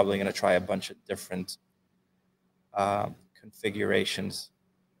I'm probably going to try a bunch of different configurations.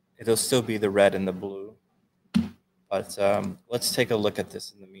 It'll still be the red and the blue, but let's take a look at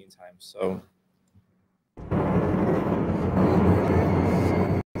this in the meantime. So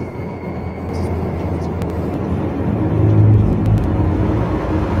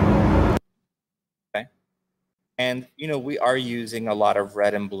And, you know, we are using a lot of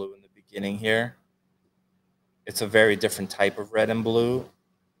red and blue in the beginning here. It's a very different type of red and blue,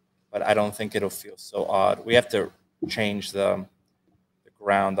 but I don't think it'll feel so odd. We have to change the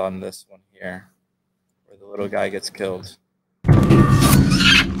ground on this one here, where the little guy gets killed.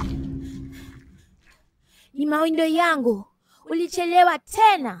 Ni mawindo yangu, ulichelewa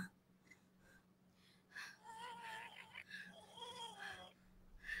tena.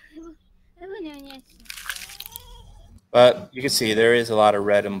 But you can see there is a lot of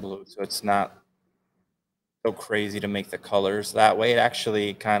red and blue, so it's not so crazy to make the colors that way. It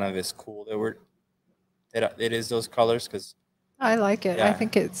actually kind of is cool that it is those colors, because I like it. Yeah. I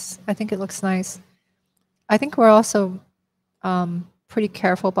think it looks nice. I think we're also pretty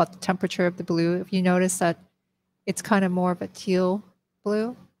careful about the temperature of the blue. If you notice that it's kind of more of a teal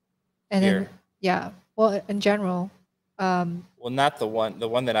blue, and Here. then yeah, well, in general, well, not the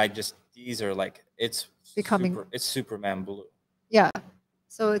one that I just, these are like, it's Becoming- it's Superman blue. yeah.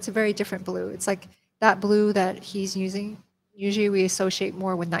 So it's a very different blue. It's like that blue that he's using. Usually, we associate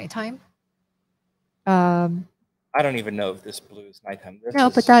more with nighttime. I don't even know if this blue is nighttime. This No,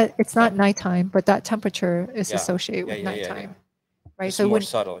 is, but that it's not nighttime, but that temperature is Yeah, associated yeah, with yeah, yeah, nighttime, yeah. right? It's So more when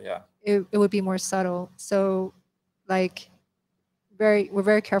subtle, yeah. it would be more subtle. So, like, we're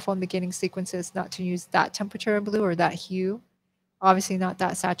very careful in beginning sequences not to use that temperature of blue or that hue. Obviously, not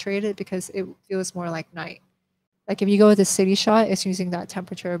that saturated because it feels more like night. Like if you go with the city shot, it's using that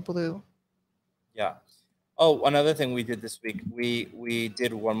temperature of blue. Yeah. Oh, another thing we did this week, we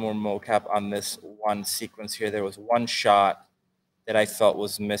did one more mocap on this one sequence here. There was one shot that I felt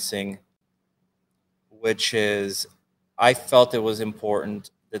was missing, which is I felt it was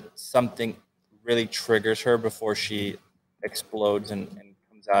important that something really triggers her before she explodes and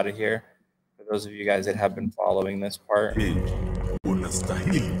comes out of here. For those of you guys that have been following this part.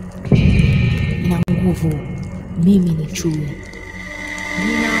 Unastahili. Na nguvu, mimi ni chui.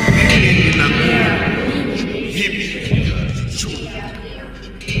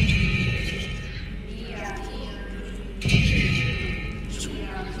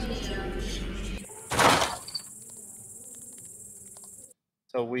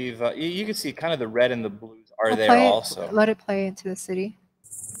 So we've you can see kind of the red and the blues are I'll there play it- also. let it play into the city.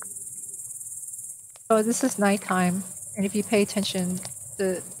 So this is nighttime, and if you pay attention,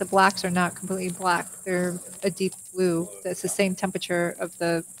 the blacks are not completely black. They're a deep blue. That's the same temperature of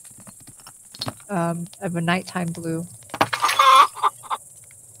a nighttime blue.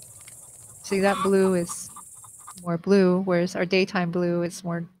 See, that blue is more blue, whereas our daytime blue is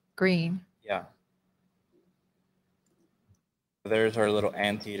more green. Yeah. There's our little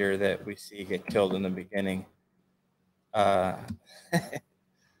anteater that we see get killed in the beginning. Poor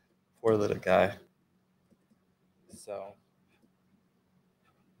little guy.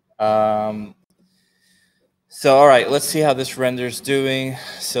 So, all right, let's see how this render's doing.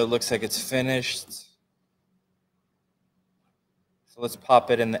 So it looks like it's finished. So let's pop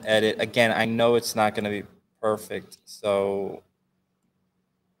it in the edit. Again, I know it's not going to be perfect, so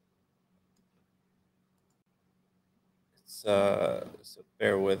so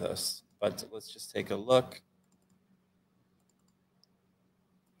bear with us. But let's just take a look.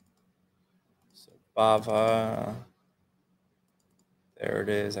 So Bava, there it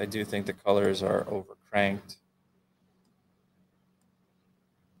is. I do think the colors are overcranked.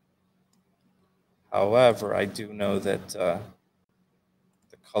 However, I do know that the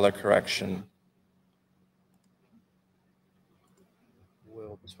color correction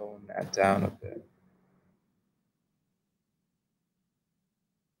will tone that down a bit.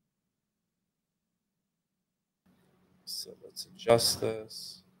 So let's adjust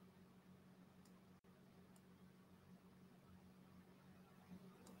this.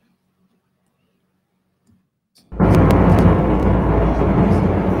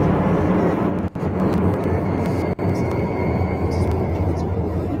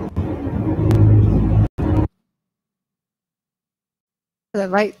 The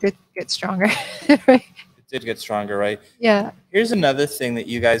light did get stronger, right? It did get stronger, right? Yeah. Here's another thing that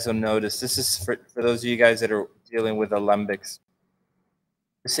you guys will notice. This is for those of you guys that are dealing with alembics.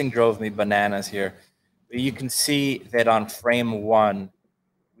 This thing drove me bananas here. But you can see that on frame 1,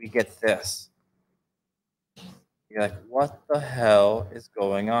 we get this. You're like, what the hell is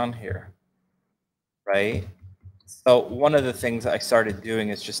going on here? Right? So one of the things I started doing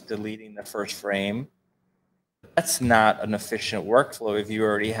is just deleting the first frame. That's not an efficient workflow if you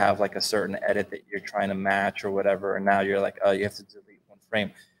already have like a certain edit that you're trying to match or whatever, and now you're like, oh, you have to delete one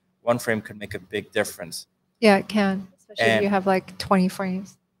frame. One frame could make a big difference. Yeah, it can, especially if And- you have like 20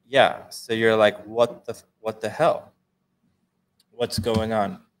 frames. Yeah, so you're like, what the hell? What's going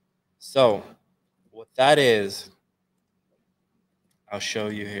on? So what that is, I'll show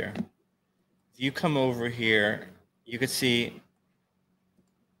you here. If you come over here, you can see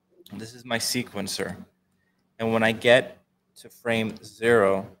this is my sequencer. And when I get to frame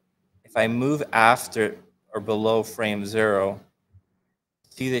 0, if I move after or below frame 0,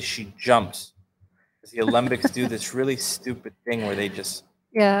 see that she jumps. The alembics do this really stupid thing where they just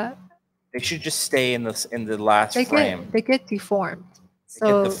they should just stay in the last frame. They get deformed. They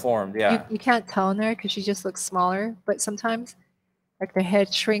get deformed, yeah. You can't tell in there because she just looks smaller. But sometimes, like their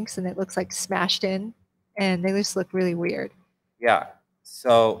head shrinks and it looks like smashed in, and they just look really weird. Yeah.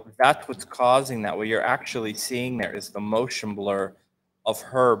 So that's what's causing that. What you're actually seeing there is the motion blur of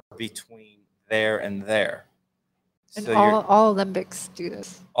her between there and there. And so all alembics do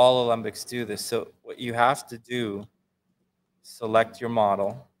this. All alembics do this. So what you have to do, select your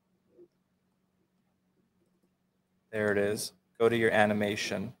model. There it is. Go to your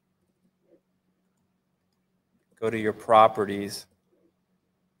animation. Go to your properties.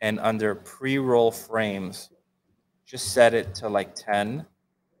 And under pre-roll frames, just set it to like 10.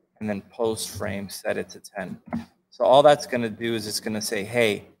 And then post frame, set it to 10. So all that's going to do is it's going to say,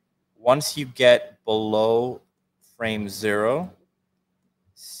 hey, once you get below frame 0,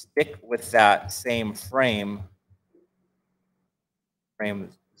 stick with that same frame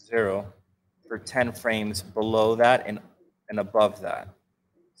 0, for 10 frames below that and above that.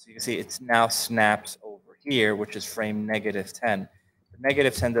 So you can see it's now snaps over here, which is frame -10. The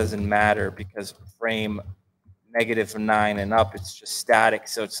 -10 doesn't matter because frame -9 and up, it's just static,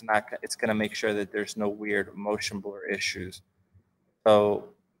 so it's going to make sure that there's no weird motion blur issues.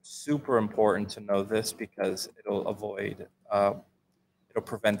 So super important to know this because it'll avoid, it'll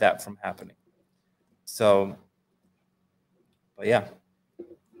prevent that from happening. So, but yeah.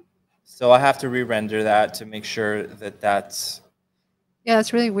 So I have to re-render that to make sure that that's... Yeah,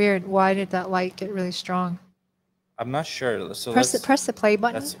 it's really weird. Why did that light get really strong? I'm not sure. So press the play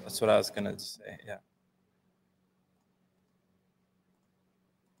button. That's what I was going to say, yeah.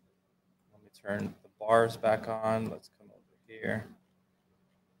 Let me turn the bars back on. Let's come over here.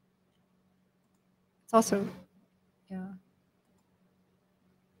 It's also, yeah.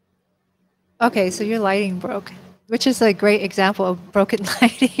 Okay, so your lighting broke, which is a great example of broken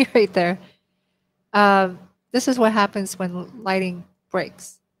lighting right there. This is what happens when lighting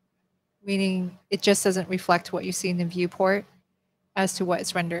breaks, meaning it just doesn't reflect what you see in the viewport as to what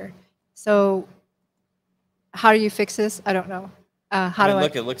it's rendered. So how do you fix this? I don't know.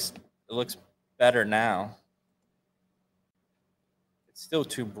 Look, it looks better now. It's still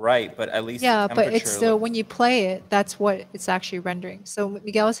too bright, but at least yeah, but it's still when you play it, that's what it's actually rendering. So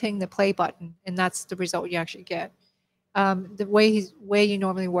Miguel is hitting the play button, and that's the result you actually get. The way you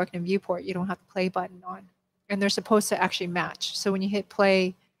normally work in a viewport, you don't have the play button on, and they're supposed to actually match. So when you hit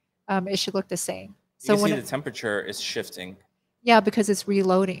play, it should look the same. So you can see the temperature is shifting. Yeah, because it's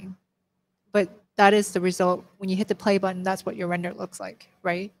reloading. But that is the result. When you hit the play button, that's what your render looks like,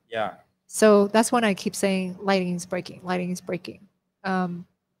 right? Yeah. So that's when I keep saying lighting is breaking. Lighting is breaking.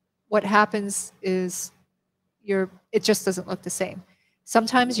 What happens is it just doesn't look the same.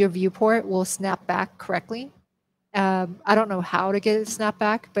 Sometimes your viewport will snap back correctly. I don't know how to get it to snap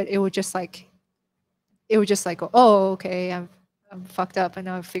back, but it would just like go, oh, okay, I'm fucked up, and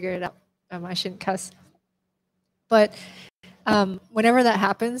now I figured it out. I shouldn't cuss. But whenever that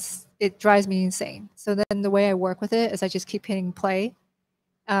happens, it drives me insane. So then the way I work with it is I just keep hitting play,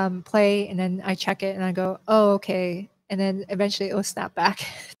 and then I check it and I go, oh, okay. And then eventually it will snap back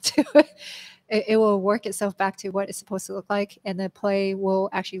to it. It will work itself back to what it's supposed to look like, and the play will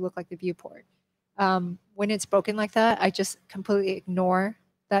actually look like the viewport. When it's broken like that, I just completely ignore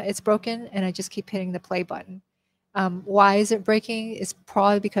that it's broken, and I just keep hitting the play button. Why is it breaking? It's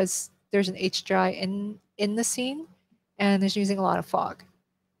probably because there's an HDRI in the scene, and there's using a lot of fog.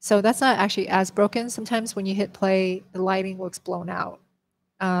 So that's not actually as broken. Sometimes when you hit play, the lighting looks blown out.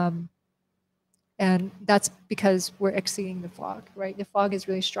 And that's because we're exceeding the fog, right? The fog is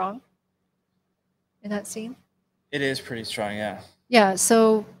really strong in that scene. It is pretty strong, yeah. Yeah,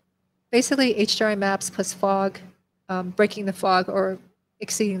 so basically HDRI maps plus fog, breaking the fog or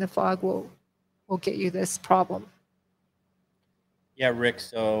exceeding the fog will get you this problem. Yeah, Rick,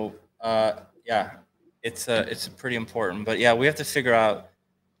 so yeah, it's pretty important. But yeah, we have to figure out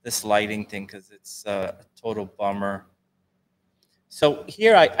this lighting thing because it's a total bummer. So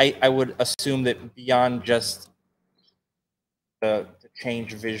here I would assume that beyond just the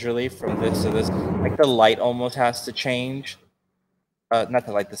change visually from this to this, like the light almost has to change. Not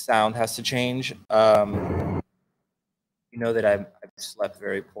the light, the sound has to change. You know that I've slept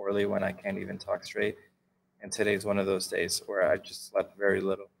very poorly when I can't even talk straight. And today's one of those days where I just slept very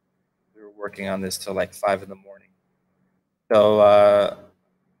little. We were working on this till like 5 in the morning. So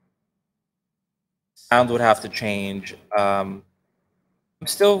sound would have to change. I'm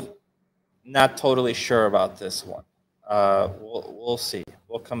still not totally sure about this one. We'll see.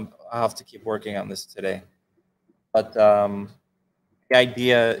 I'll have to keep working on this today. But the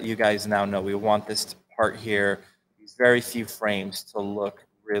idea, you guys now know, we want this part here, these very few frames, to look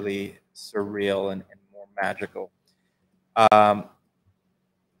really surreal and more magical.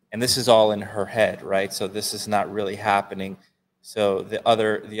 And this is all in her head, right? So this is not really happening. So the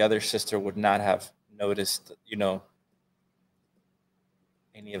other sister would not have noticed, you know,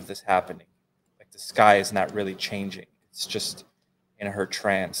 any of this happening. Like the sky is not really changing. It's just in her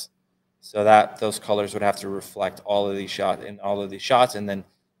trance. So those colors would have to reflect all of these shots, and then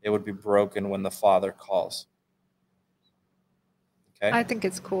it would be broken when the father calls. Okay. I think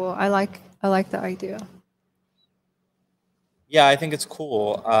it's cool. I like the idea. Yeah, I think it's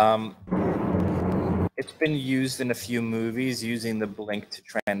cool. It's been used in a few movies using the blink to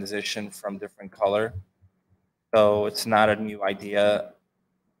transition from different color. So it's not a new idea,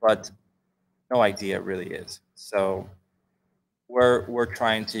 but no idea really is. So we're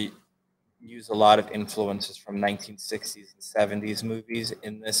trying to use a lot of influences from 1960s and 70s movies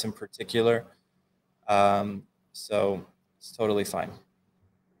in this in particular. So it's totally fine.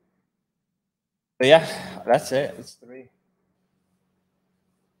 But yeah, that's it. It's 3.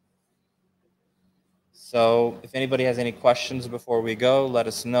 So if anybody has any questions before we go, let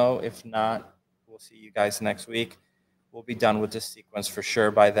us know. If not, we'll see you guys next week. We'll be done with this sequence for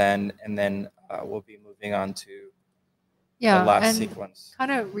sure by then, and then we'll be moving on to the last sequence.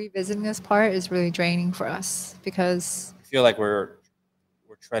 Kind of revisiting this part is really draining for us because I feel like we're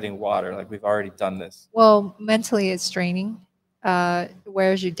treading water, like we've already done this. Well, mentally it's draining. It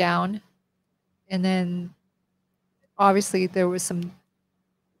wears you down. And then obviously there was some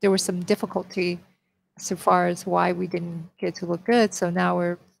difficulty so far as why we didn't get to look good. So now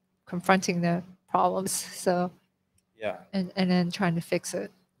we're confronting the problems. So yeah, and then trying to fix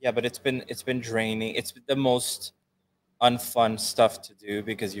it. Yeah, but it's been draining. It's the most unfun stuff to do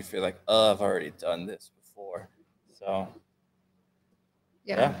because you feel like, oh, I've already done this before. So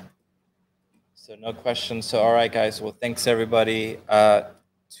yeah. So no questions. So all right, guys. Well, thanks everybody.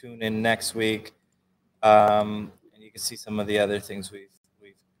 Tune in next week, and you can see some of the other things we've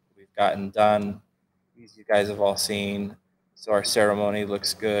gotten done. These you guys have all seen. So our ceremony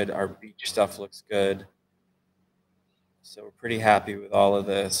looks good. Our beach stuff looks good. So we're pretty happy with all of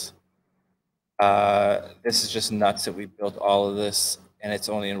this. This is just nuts that we built all of this and it's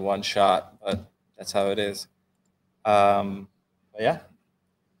only in one shot, but that's how it is. But yeah.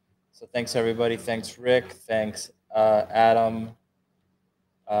 So thanks everybody. Thanks Rick. Thanks Adam,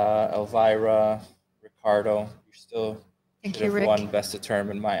 Elvira, Ricardo. You still should have won best of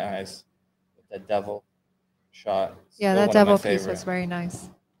term in my eyes with that devil shot. Yeah, that devil piece was very nice.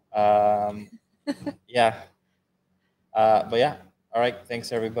 Yeah. But yeah. All right.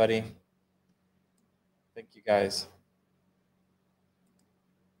 Thanks everybody. Thank you guys.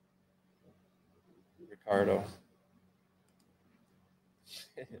 Ricardo.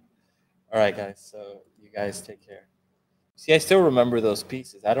 All right, guys. So you guys take care. See, I still remember those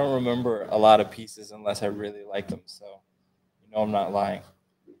pieces. I don't remember a lot of pieces unless I really like them. So, you know, I'm not lying.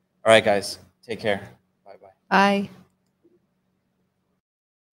 All right, guys. Take care. Bye-bye. Bye.